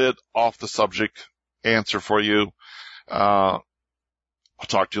little bit off the subject answer for you. I'll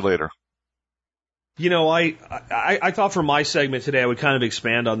talk to you later. I thought for my segment today I would kind of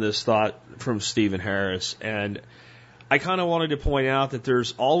expand on this thought from Stephen Harris. And I kind of wanted to point out that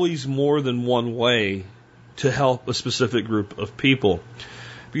there's always more than one way to help a specific group of people.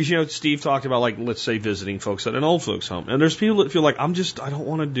 Because, Steve talked about, like, let's say visiting folks at an old folks home. And there's people that feel like, I don't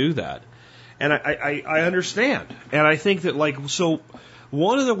want to do that. And I understand. And I think that, so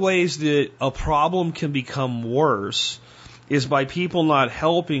one of the ways that a problem can become worse is by people not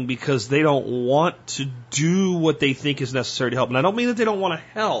helping because they don't want to do what they think is necessary to help. And I don't mean that they don't want to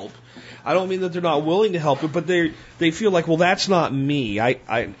help. I don't mean that they're not willing to help, but they feel like, well, that's not me.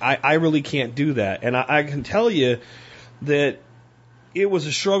 I really can't do that. And I can tell you that it was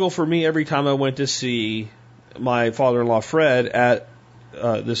a struggle for me every time I went to see my father-in-law, Fred, at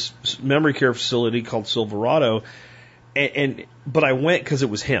this memory care facility called Silverado. But I went because it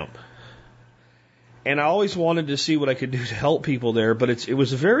was him. And I always wanted to see what I could do to help people there, but it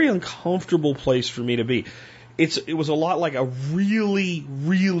was a very uncomfortable place for me to be. It was a lot like a really,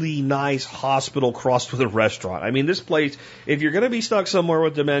 really nice hospital crossed with a restaurant. I mean, this place, if you're going to be stuck somewhere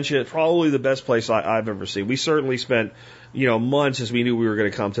with dementia, it's probably the best place I've ever seen. We certainly spent, months as we knew we were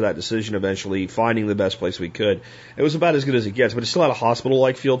going to come to that decision eventually, finding the best place we could. It was about as good as it gets, but it still had a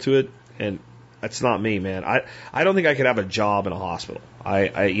hospital-like feel to it, and that's not me, man. I don't think I could have a job in a hospital.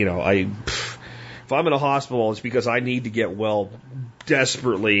 If I'm in a hospital, it's because I need to get well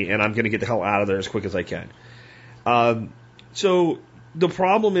desperately, and I'm going to get the hell out of there as quick as I can. So the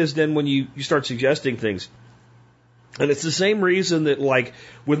problem is then when you start suggesting things, and it's the same reason that, like,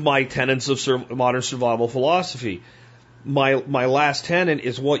 with my tenets of modern survival philosophy, my last tenet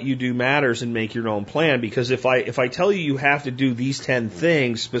is what you do matters and make your own plan. Because if I tell you have to do these 10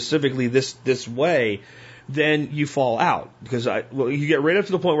 things specifically this way, then you fall out because you get right up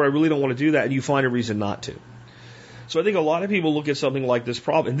to the point where I really don't want to do that, and you find a reason not to. So I think a lot of people look at something like this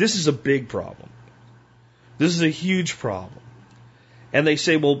problem, and this is a big problem. This is a huge problem. And they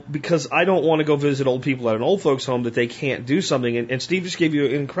say, well, because I don't want to go visit old people at an old folks home, that they can't do something. And Steve just gave you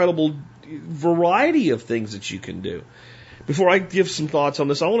an incredible variety of things that you can do. Before I give some thoughts on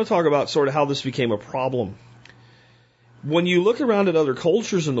this, I want to talk about sort of how this became a problem. When you look around at other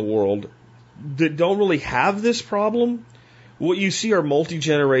cultures in the world that don't really have this problem, what you see are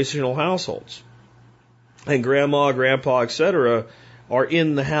multi-generational households. And grandma, grandpa, etc. are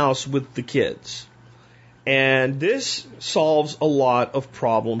in the house with the kids. And this solves a lot of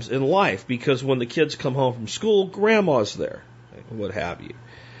problems in life because when the kids come home from school, grandma's there, what have you.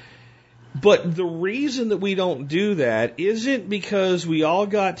 But the reason that we don't do that isn't because we all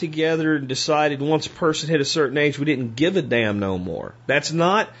got together and decided once a person hit a certain age, we didn't give a damn no more. That's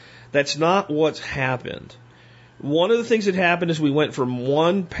not what's happened. One of the things that happened is we went from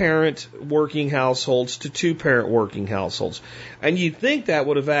one parent working households to two parent working households. And you'd think that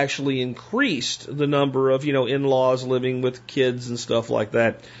would have actually increased the number of, in-laws living with kids and stuff like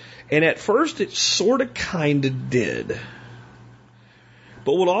that. And at first it sort of kind of did.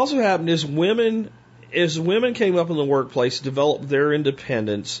 But what also happened is as women came up in the workplace, developed their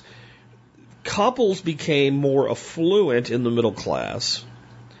independence, couples became more affluent in the middle class.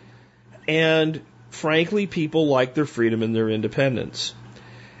 And frankly, people like their freedom and their independence.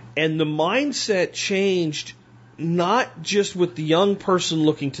 And the mindset changed not just with the young person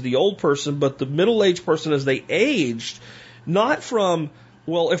looking to the old person, but the middle-aged person as they aged, not from,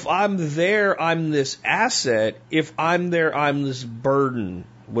 well, if I'm there, I'm this asset. If I'm there, I'm this burden,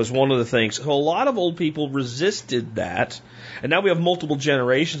 was one of the things. So a lot of old people resisted that. And now we have multiple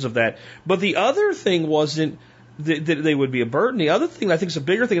generations of that. But the other thing wasn't that they would be a burden. The other thing I think is a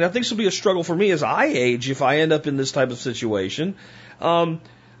bigger thing, and I think this will be a struggle for me as I age if I end up in this type of situation.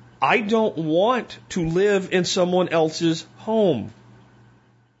 I don't want to live in someone else's home.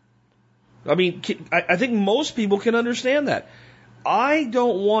 I mean, I think most people can understand that. I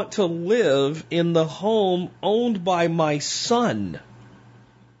don't want to live in the home owned by my son.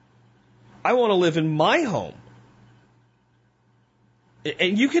 I want to live in my home.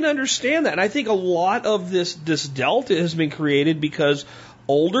 And you can understand that. And I think a lot of this delta has been created because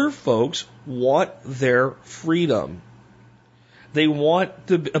older folks want their freedom. They want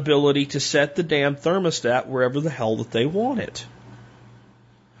the ability to set the damn thermostat wherever the hell that they want it.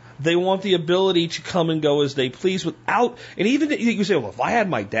 They want the ability to come and go as they please without, and even you say, well, if I had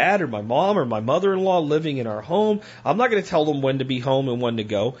my dad or my mom or my mother-in-law living in our home, I'm not going to tell them when to be home and when to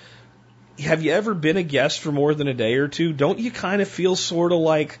go. Have you ever been a guest for more than a day or two? Don't you kind of feel sort of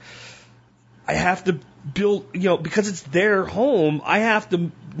like I have to build, because it's their home, I have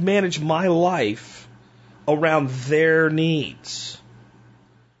to manage my life around their needs.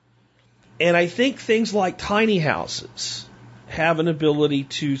 And I think things like tiny houses have an ability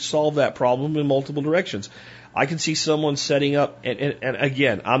to solve that problem in multiple directions. I can see someone setting up, and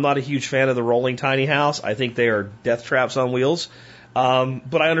again, I'm not a huge fan of the rolling tiny house. I think they are death traps on wheels.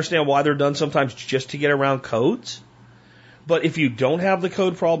 But I understand why they're done sometimes just to get around codes. But if you don't have the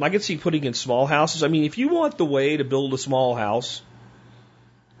code problem, I can see putting in small houses. I mean, if you want the way to build a small house,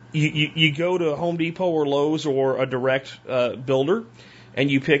 you go to Home Depot or Lowe's or a direct builder,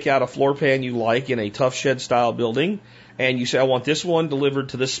 and you pick out a floor plan you like in a tough shed style building, and you say, I want this one delivered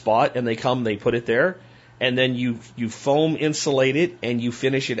to this spot, and they come, they put it there. And then you foam insulate it and you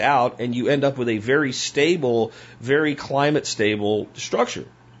finish it out and you end up with a very stable, very climate stable structure.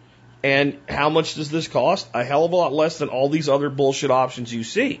 And how much does this cost? A hell of a lot less than all these other bullshit options you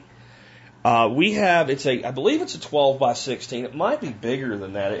see. I believe it's a 12 by 16. It might be bigger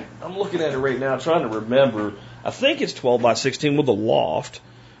than that. I'm looking at it right now trying to remember. I think it's 12 by 16 with a loft.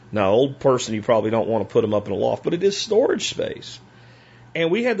 Now, old person, you probably don't want to put them up in a loft, but it is storage space. And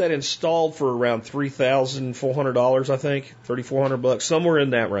we had that installed for around $3,400, I think, $3,400, somewhere in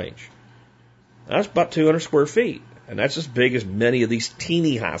that range. That's about 200 square feet. And that's as big as many of these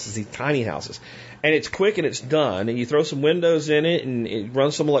teeny houses, these tiny houses. And it's quick and it's done. And you throw some windows in it and it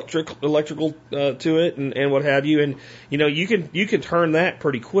runs some electrical to it and what have you. And, you can turn that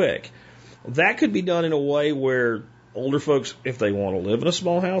pretty quick. That could be done in a way where older folks, if they want to live in a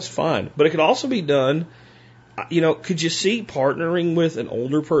small house, fine. But it could also be done, could you see partnering with an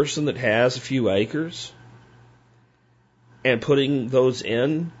older person that has a few acres and putting those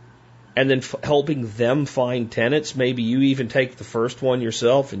in and then helping them find tenants? Maybe you even take the first one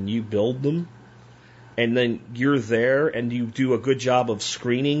yourself and you build them. And then you're there and you do a good job of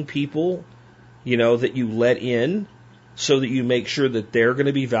screening people, that you let in so that you make sure that they're going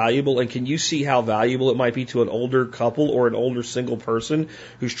to be valuable. And can you see how valuable it might be to an older couple or an older single person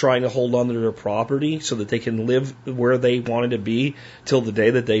who's trying to hold on to their property so that they can live where they wanted to be till the day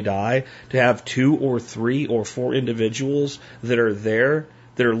that they die? To have 2 or 3 or 4 individuals that are there,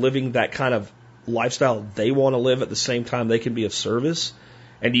 that are living that kind of lifestyle they want to live at the same time they can be of service.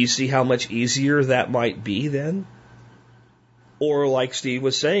 And do you see how much easier that might be then? Or like Steve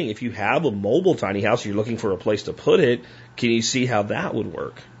was saying, if you have a mobile tiny house, you're looking for a place to put it, can you see how that would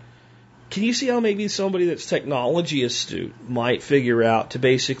work? can you see how maybe somebody that's technology astute might figure out to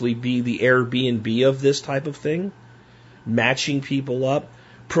basically be the Airbnb of this type of thing? Matching people up,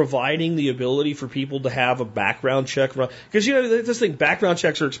 providing the ability for people to have a background check. Because, this thing, background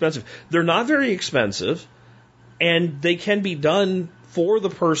checks are expensive. They're not very expensive, and they can be done for the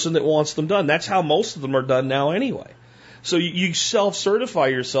person that wants them done. That's how most of them are done now anyway. So you self-certify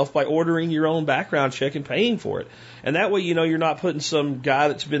yourself by ordering your own background check and paying for it. And that way, you're not putting some guy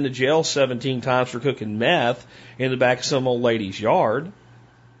that's been to jail 17 times for cooking meth in the back of some old lady's yard.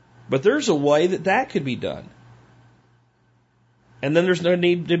 But there's a way that could be done. And then there's no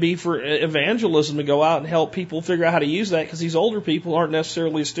need to be for evangelism to go out and help people figure out how to use that, because these older people aren't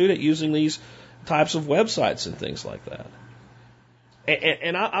necessarily astute at using these types of websites and things like that.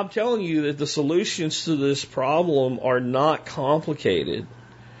 And I'm telling you that the solutions to this problem are not complicated.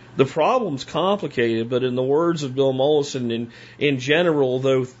 The problem's complicated, but in the words of Bill Mollison, in general,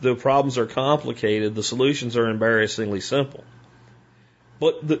 though the problems are complicated, the solutions are embarrassingly simple.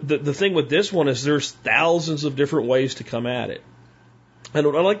 But the thing with this one is there's thousands of different ways to come at it. And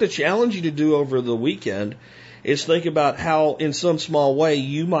what I'd like to challenge you to do over the weekend is think about how, in some small way,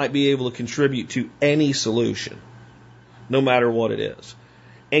 you might be able to contribute to any solution, no matter what it is,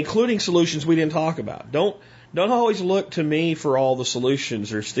 including solutions we didn't talk about. Don't always look to me for all the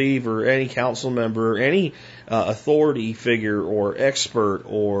solutions, or Steve, or any council member, or any authority figure, or expert,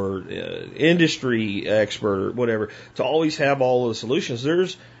 or industry expert, or whatever, to always have all of the solutions.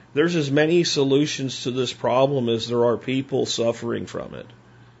 There's as many solutions to this problem as there are people suffering from it.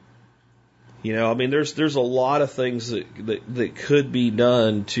 There's a lot of things that could be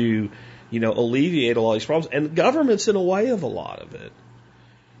done to, alleviate all these problems. And the government's in the way of a lot of it.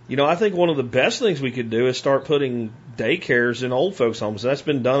 I think one of the best things we could do is start putting daycares in old folks' homes. That's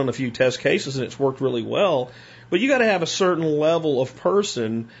been done in a few test cases, and it's worked really well. But you got to have a certain level of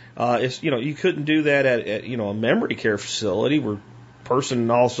person. You couldn't do that at a memory care facility where person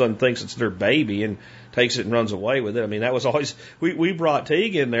all of a sudden thinks it's their baby and takes it and runs away with it. That was always, we brought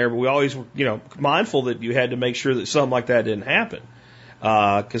Teague in there, but we always were, mindful that you had to make sure that something like that didn't happen.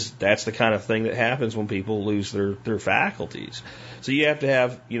 Because that's the kind of thing that happens when people lose their faculties. So you have to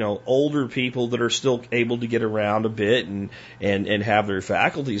have, older people that are still able to get around a bit and have their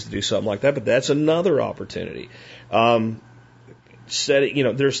faculties to do something like that. But that's another opportunity. There's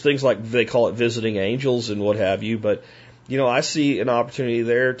things like, they call it visiting angels and what have you, but I see an opportunity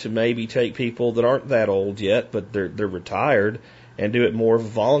there to maybe take people that aren't that old yet, but they're retired, and do it more of a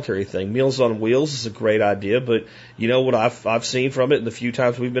voluntary thing. Meals on Wheels is a great idea, but what I've seen from it, and the few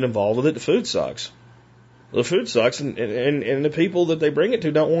times we've been involved with it, the food sucks. The food sucks, and the people that they bring it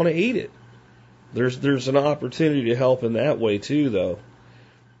to don't want to eat it. There's an opportunity to help in that way too, though.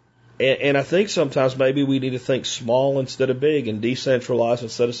 And I think sometimes maybe we need to think small instead of big, and decentralized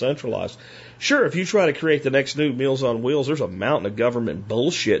instead of centralized. Sure, if you try to create the next new Meals on Wheels, there's a mountain of government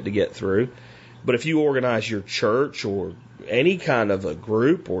bullshit to get through. But if you organize your church or any kind of a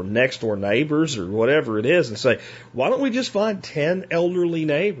group, or next door neighbors, or whatever it is, and say, why don't we just find 10 elderly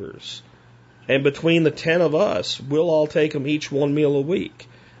neighbors? And between the 10 of us, we'll all take them each one meal a week.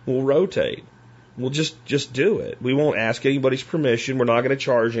 We'll rotate. We'll just do it. We won't ask anybody's permission. We're not going to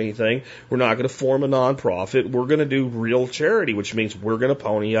charge anything. We're not going to form a nonprofit. We're going to do real charity, which means we're going to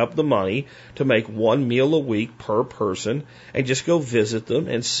pony up the money to make one meal a week per person, and just go visit them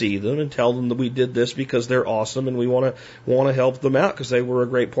and see them and tell them that we did this because they're awesome, and we want to help them out because they were a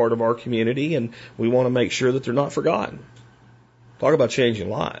great part of our community, and we want to make sure that they're not forgotten. Talk about changing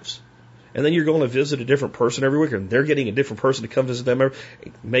lives. And then you're going to visit a different person every week, and they're getting a different person to come visit them.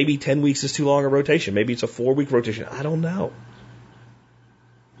 Maybe 10 weeks is too long a rotation. Maybe it's a 4-week rotation. I don't know.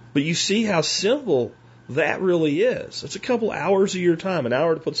 But you see how simple that really is. It's a couple hours of your time, an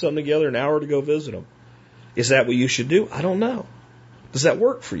hour to put something together, an hour to go visit them. Is that what you should do? I don't know. Does that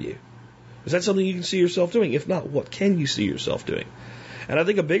work for you? Is that something you can see yourself doing? If not, what can you see yourself doing? And I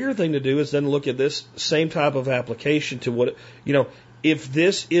think a bigger thing to do is then look at this same type of application to what, if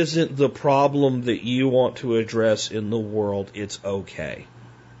this isn't the problem that you want to address in the world, it's okay.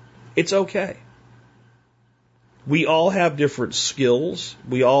 It's okay. We all have different skills.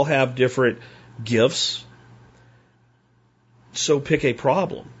 We all have different gifts. So pick a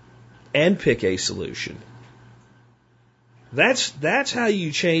problem and pick a solution. That's how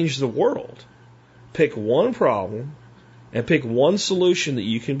you change the world. Pick one problem and pick one solution that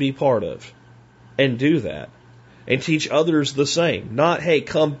you can be part of, and do that. And teach others the same. Not, hey,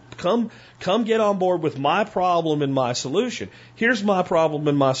 come get on board with my problem and my solution. Here's my problem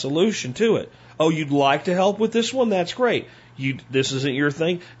and my solution to it. Oh, you'd like to help with this one? That's great. This isn't your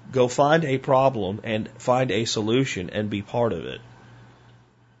thing? Go find a problem and find a solution and be part of it.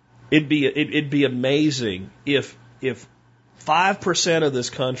 It'd be amazing if 5% of this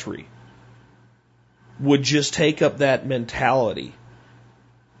country would just take up that mentality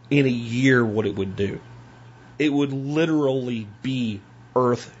in a year, what it would do. It would literally be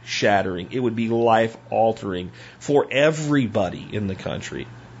earth shattering. It would be life altering for everybody in the country.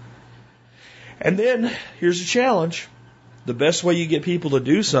 And then here's a challenge. The best way you get people to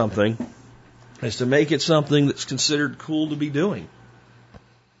do something is to make it something that's considered cool to be doing.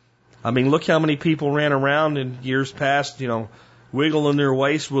 I mean, look how many people ran around in years past, wiggling their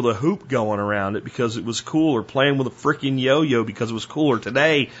waist with a hoop going around it because it was cool, or playing with a freaking yo-yo because it was cool, or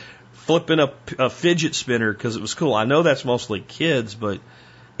today flipping a fidget spinner because it was cool. I know that's mostly kids, but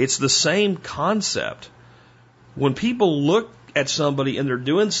it's the same concept. When people look at somebody and they're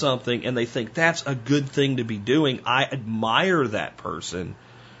doing something and they think that's a good thing to be doing, I admire that person.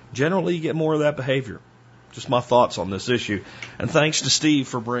 Generally, you get more of that behavior. Just my thoughts on this issue. And thanks to Steve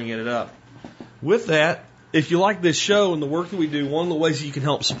for bringing it up. With that, if you like this show and the work that we do, one of the ways you can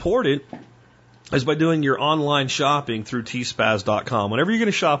help support it is by doing your online shopping through tspaz.com. Whenever you're going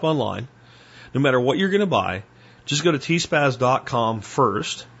to shop online, no matter what you're going to buy, just go to tspaz.com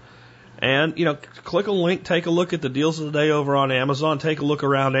first. And, click a link, take a look at the deals of the day over on Amazon, take a look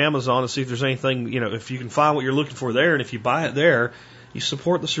around Amazon and see if there's anything, if you can find what you're looking for there. And if you buy it there, you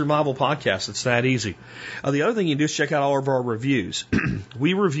support the Survival Podcast. It's that easy. The other thing you can do is check out all of our reviews.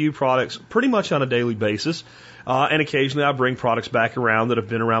 We review products pretty much on a daily basis, and occasionally I bring products back around that have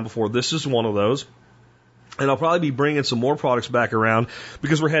been around before. This is one of those. And I'll probably be bringing some more products back around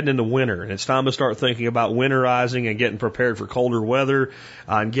because we're heading into winter, and it's time to start thinking about winterizing and getting prepared for colder weather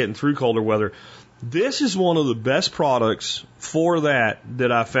and getting through colder weather. This is one of the best products for that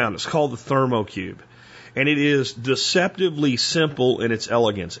I found. It's called the ThermoCube. And it is deceptively simple in its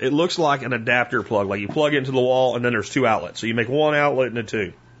elegance. It looks like an adapter plug, like you plug it into the wall and then there's two outlets. So you make one outlet and a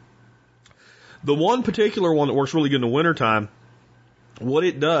two. The one particular one that works really good in the wintertime, what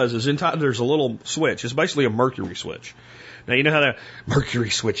it does is there's a little switch. It's basically a mercury switch. Now, you know how the mercury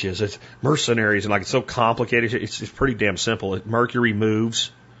switch is. It's mercenaries and it's so complicated. It's pretty damn simple. Mercury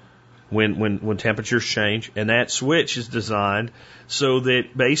moves when temperatures change. And that switch is designed so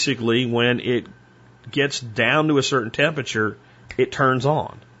that basically when it gets down to a certain temperature, it turns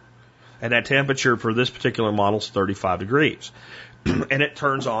on. And that temperature for this particular model is 35 degrees. And it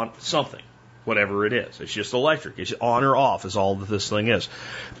turns on something, whatever it is. It's just electric. It's on or off is all that this thing is.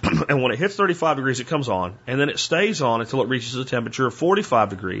 And when it hits 35 degrees, it comes on. And then it stays on until it reaches a temperature of 45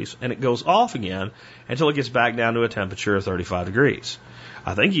 degrees. And it goes off again until it gets back down to a temperature of 35 degrees.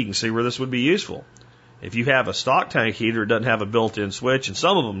 I think you can see where this would be useful. If you have a stock tank heater, it doesn't have a built-in switch, and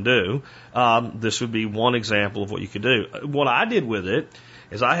some of them do, this would be one example of what you could do. What I did with it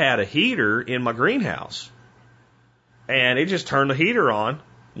is I had a heater in my greenhouse, and it just turned the heater on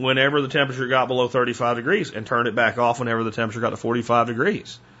whenever the temperature got below 35 degrees and turned it back off whenever the temperature got to 45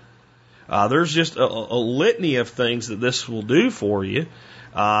 degrees. There's just a litany of things that this will do for you.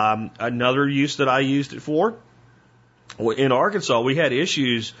 Another use that I used it for, in Arkansas, we had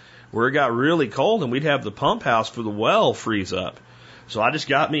issues where it got really cold and we'd have the pump house for the well freeze up. So I just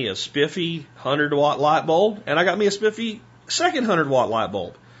got me a spiffy 100-watt light bulb, and I got me a spiffy second 100-watt light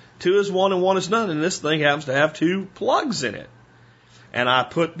bulb. 2 is 1 and 1 is none, and this thing happens to have 2 plugs in it. And I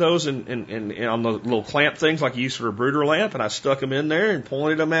put those in on the little clamp things like you use for a brooder lamp, and I stuck them in there and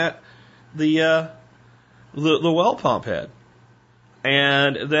pointed them at the well pump head.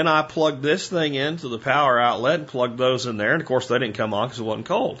 And then I plugged this thing into the power outlet and plugged those in there, and of course they didn't come on because it wasn't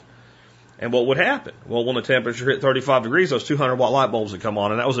cold. And what would happen? Well, when the temperature hit 35 degrees, those 200-watt light bulbs would come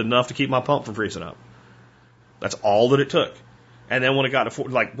on, and that was enough to keep my pump from freezing up. That's all that it took. And then when it got to,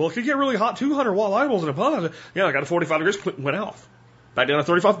 it could get really hot, 200-watt light bulbs in a pump. Yeah, I got to 45 degrees, went off. Back down to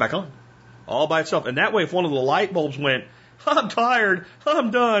 35, back on. All by itself. And that way, if one of the light bulbs went, I'm tired, I'm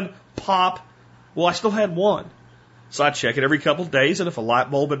done, pop, well, I still had one. So I'd check it every couple of days, and if a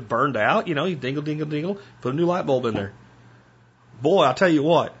light bulb had burned out, you dingle, dingle, dingle, put a new light bulb in there. Boy, I'll tell you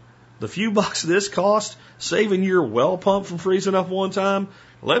what. The few bucks this cost, saving your well pump from freezing up one time,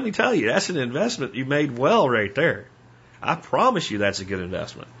 let me tell you, that's an investment you made well right there. I promise you that's a good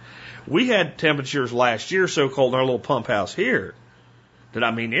investment. We had temperatures last year so cold in our little pump house here that,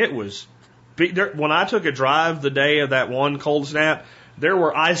 it was big. When I took a drive the day of that one cold snap, there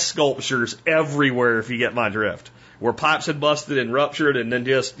were ice sculptures everywhere, if you get my drift, where pipes had busted and ruptured and then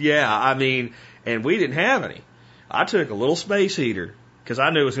and we didn't have any. I took a little space heater, because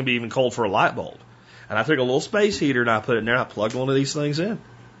I knew it was going to be even cold for a light bulb. And I took a little space heater and I put it in there and I plugged one of these things in.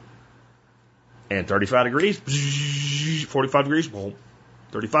 And 35 degrees, 45 degrees, boom.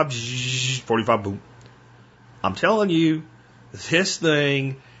 35, 45, boom. I'm telling you, this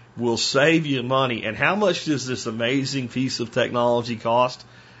thing will save you money. And how much does this amazing piece of technology cost?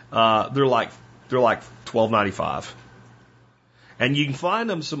 They're like $12.95. And you can find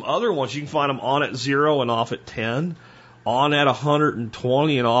them some other ones. You can find them on at 0 and off at 10, on at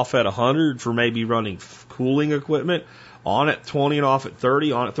 120 and off at 100 for maybe running cooling equipment, on at 20 and off at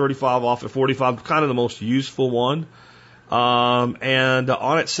 30, on at 35, off at 45, kind of the most useful one, and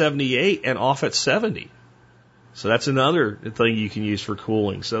on at 78 and off at 70. So that's another thing you can use for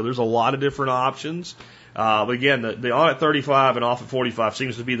cooling. So there's a lot of different options. But again, the on at 35 and off at 45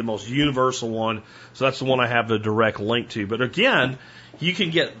 seems to be the most universal one. So that's the one I have the direct link to. But again, you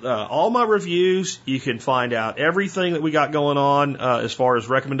can get all my reviews. You can find out everything that we got going on as far as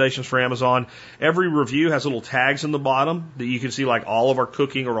recommendations for Amazon. Every review has little tags in the bottom that you can see, like all of our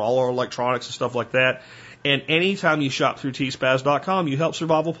cooking or all our electronics and stuff like that. And anytime you shop through tspaz.com, you help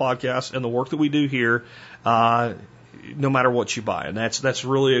Survival Podcast and the work that we do here, no matter what you buy. And that's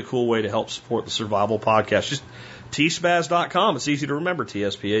really a cool way to help support the Survival Podcast. Just tspaz.com. It's easy to remember,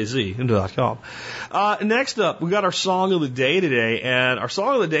 TSPAZ.com. Next up, we got our song of the day today. And our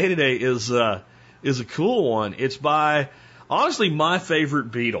song of the day today is a cool one. It's by, honestly, my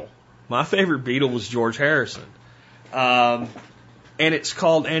favorite Beatle. My favorite Beatle was George Harrison. And it's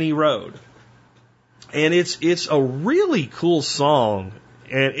called Any Road. And it's a really cool song.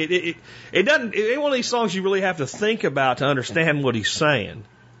 And it ain't one of these songs you really have to think about to understand what he's saying.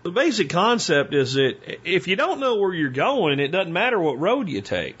 The basic concept is that if you don't know where you're going, it doesn't matter what road you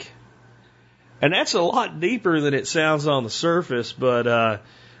take. And that's a lot deeper than it sounds on the surface, but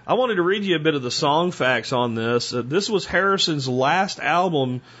I wanted to read you a bit of the song facts on this. This was Harrison's last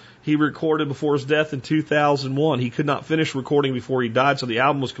album he recorded before his death in 2001. He could not finish recording before he died, so the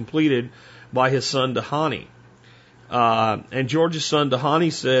album was completed by his son Dhani. And George's son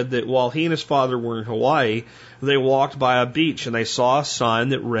Dhani said that while he and his father were in Hawaii, they walked by a beach and they saw a sign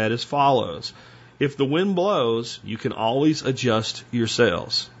that read as follows: "If the wind blows, you can always adjust your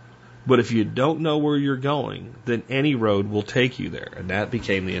sails. But if you don't know where you're going, then any road will take you there." And that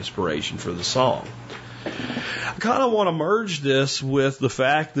became the inspiration for the song. I kind of want to merge this with the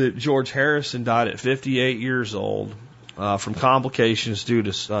fact that George Harrison died at 58 years old. From complications due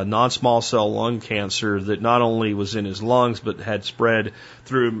to non-small cell lung cancer that not only was in his lungs but had spread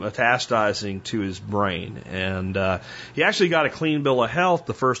through metastasizing to his brain. And he actually got a clean bill of health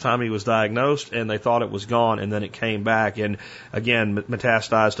the first time he was diagnosed, and they thought it was gone, and then it came back and again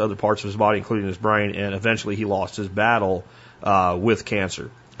metastasized to other parts of his body, including his brain, and eventually he lost his battle with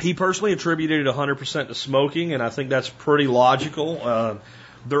cancer. He personally attributed it 100% to smoking, and I think that's pretty logical.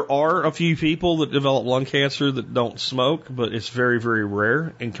 There are a few people that develop lung cancer that don't smoke, but it's very, very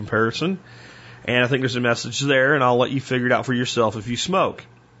rare in comparison. And I think there's a message there, and I'll let you figure it out for yourself if you smoke.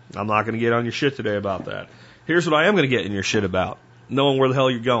 I'm not going to get on your shit today about that. Here's what I am going to get in your shit about: knowing where the hell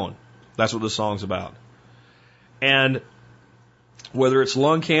you're going. That's what this song's about. And whether it's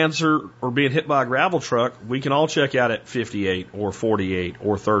lung cancer or being hit by a gravel truck, we can all check out at 58 or 48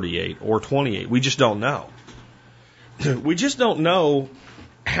 or 38 or 28. We just don't know. We just don't know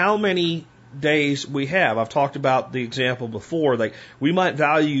how many days we have. I've talked about the example before. Like, we might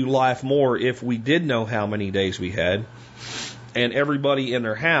value life more if we did know how many days we had, and everybody in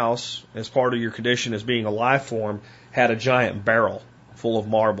their house, as part of your condition as being a life form, had a giant barrel full of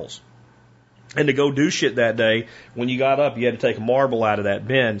marbles. And to go do shit that day, when you got up, you had to take a marble out of that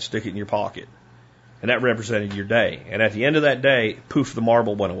bin, stick it in your pocket. And that represented your day. And at the end of that day, poof, the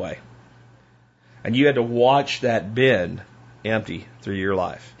marble went away. And you had to watch that bin empty through your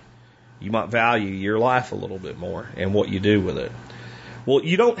life. You might value your life a little bit more and what you do with it. Well,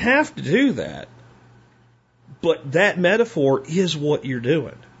 you don't have to do that, but that metaphor is what you're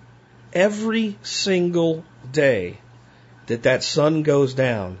doing. Every single day that sun goes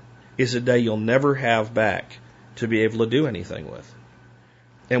down is a day you'll never have back to be able to do anything with.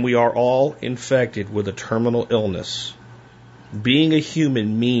 And we are all infected with a terminal illness. Being a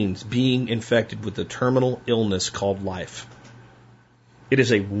human means being infected with a terminal illness called life. It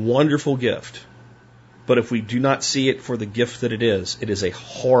is a wonderful gift, but if we do not see it for the gift that it is a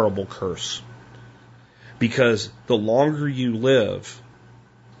horrible curse. Because the longer you live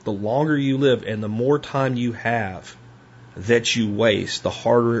and the more time you have that you waste, the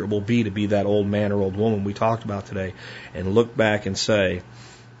harder it will be to be that old man or old woman we talked about today and look back and say,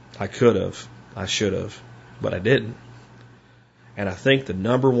 I could have, I should have, but I didn't. And I think the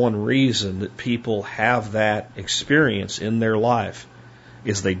number one reason that people have that experience in their life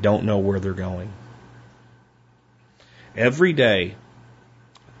is they don't know where they're going. Every day,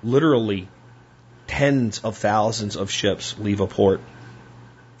 literally tens of thousands of ships leave a port.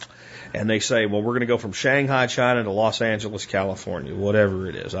 And they say, well, we're going to go from Shanghai, China to Los Angeles, California, whatever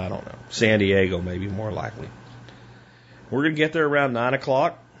it is. I don't know. San Diego, maybe more likely. We're going to get there around 9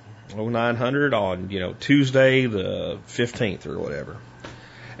 o'clock, 0900 on, Tuesday the 15th or whatever.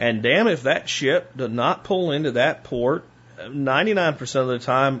 And damn if that ship does not pull into that port 99% of the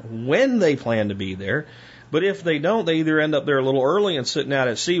time when they plan to be there. But if they don't, they either end up there a little early and sitting out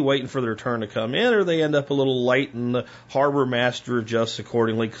at sea waiting for their turn to come in, or they end up a little late and the harbor master adjusts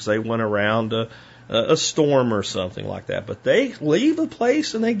accordingly because they went around a storm or something like that. But they leave a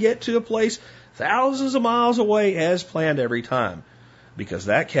place and they get to a place thousands of miles away as planned every time, because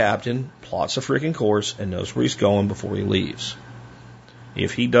that captain plots a freaking course and knows where he's going before he leaves.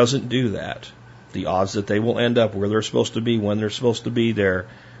 If he doesn't do that, the odds that they will end up where they're supposed to be when they're supposed to be there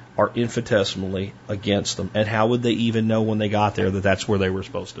are infinitesimally against them. And how would they even know when they got there that that's where they were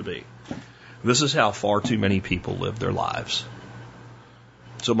supposed to be? This is how far too many people live their lives.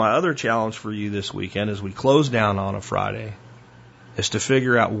 So my other challenge for you this weekend, as we close down on a Friday, is to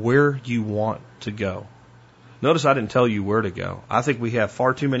figure out where you want to go. Notice I didn't tell you where to go. I think we have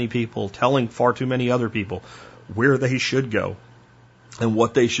far too many people telling far too many other people where they should go and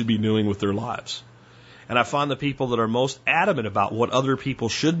what they should be doing with their lives. And I find the people that are most adamant about what other people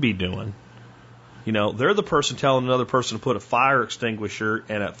should be doing, they're the person telling another person to put a fire extinguisher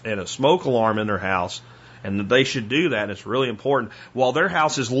and a smoke alarm in their house, and that they should do that, and it's really important, while their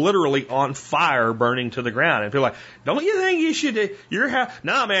house is literally on fire, burning to the ground. And people are like, don't you think you should, your house,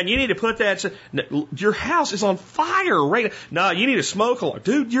 no, man, you need to put that, your house is on fire right now. No, you need a smoke alarm.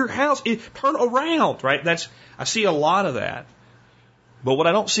 Dude, your house, turn around, right? I see a lot of that. But what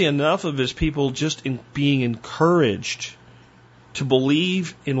I don't see enough of is people just being encouraged to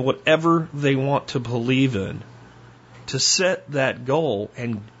believe in whatever they want to believe in, to set that goal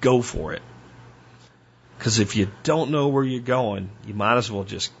and go for it. Because if you don't know where you're going, you might as well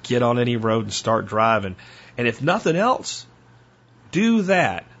just get on any road and start driving. And if nothing else, do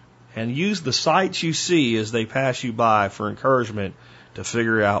that and use the sights you see as they pass you by for encouragement to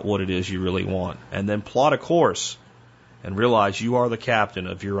figure out what it is you really want. And then plot a course and realize you are the captain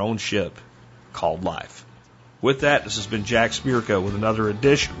of your own ship called life. With that, this has been Jack Spirko with another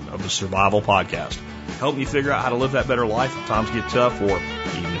edition of the Survival Podcast. Help me figure out how to live that better life if times get tough, or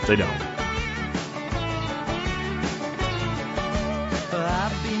even if they don't.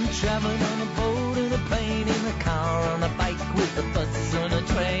 I've been traveling on a boat, in a plane, in a car, on a bike, with a bus, on a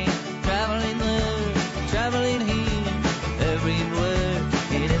train. Traveling there, traveling here, everywhere,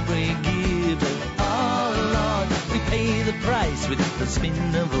 in every give. Pay the price with the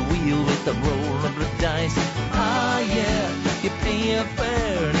spin of a wheel, with the roll of the dice. Ah, yeah, you pay your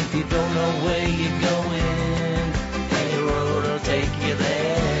fare, and if you don't know where you're going, any road will take you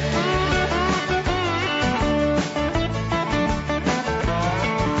there.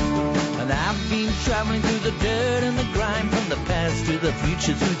 And I've been traveling through the dirt and the grime, from the past to the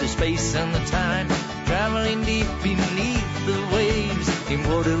future, through the space and the time. Traveling deep beneath the waves, in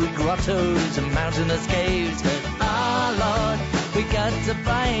watery grottos and mountainous caves. Ah, Lord, we got to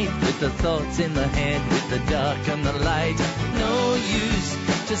fight with the thoughts in the head, with the dark and the light. No use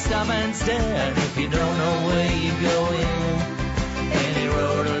to stop and stare if you don't know where you're going. Any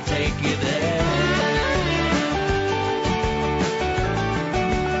road will take you there.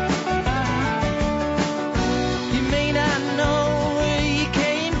 You may not know where you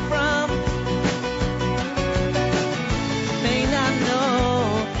came from, may not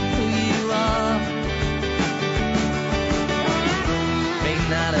know who you are, may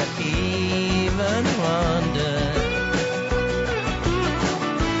not have even wondered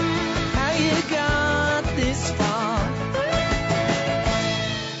how you got this far.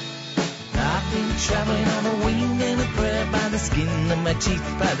 I've been traveling on a wing and a prayer, by the skin of my teeth,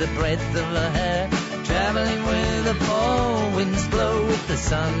 by the breadth of her hair. Traveling where the fall winds blow, with the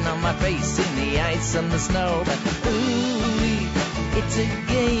sun on my face, in the ice and the snow. But ooh, it's a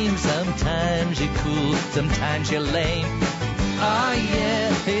game. Sometimes you're cool, sometimes you're lame. Oh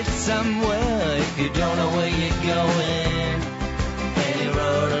yeah, it's somewhere if you don't know where you're going. Any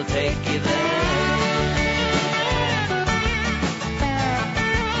road will take you there.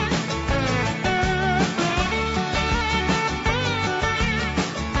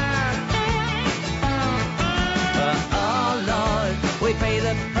 We pay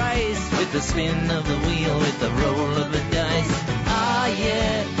the price with the spin of the wheel, with the roll of the dice. Ah,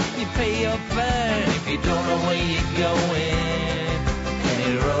 yeah, you pay your fare if you don't know where you're going.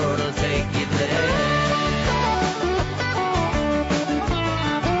 Any road will take you there.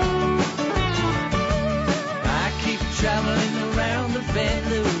 I keep traveling around the bend.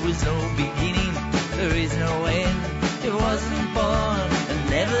 There was no beginning, there is no end. It wasn't born and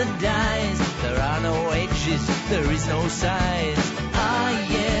never died. there is no size. Ah,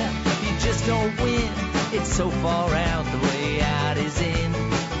 yeah, you just don't win. It's so far out, the way out is in.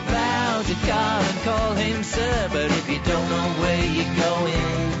 Bow to God and call him sir, but if you don't know where you're going,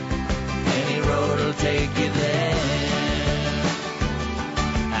 any road will take you there.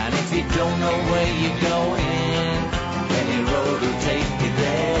 And if you don't know where you're going,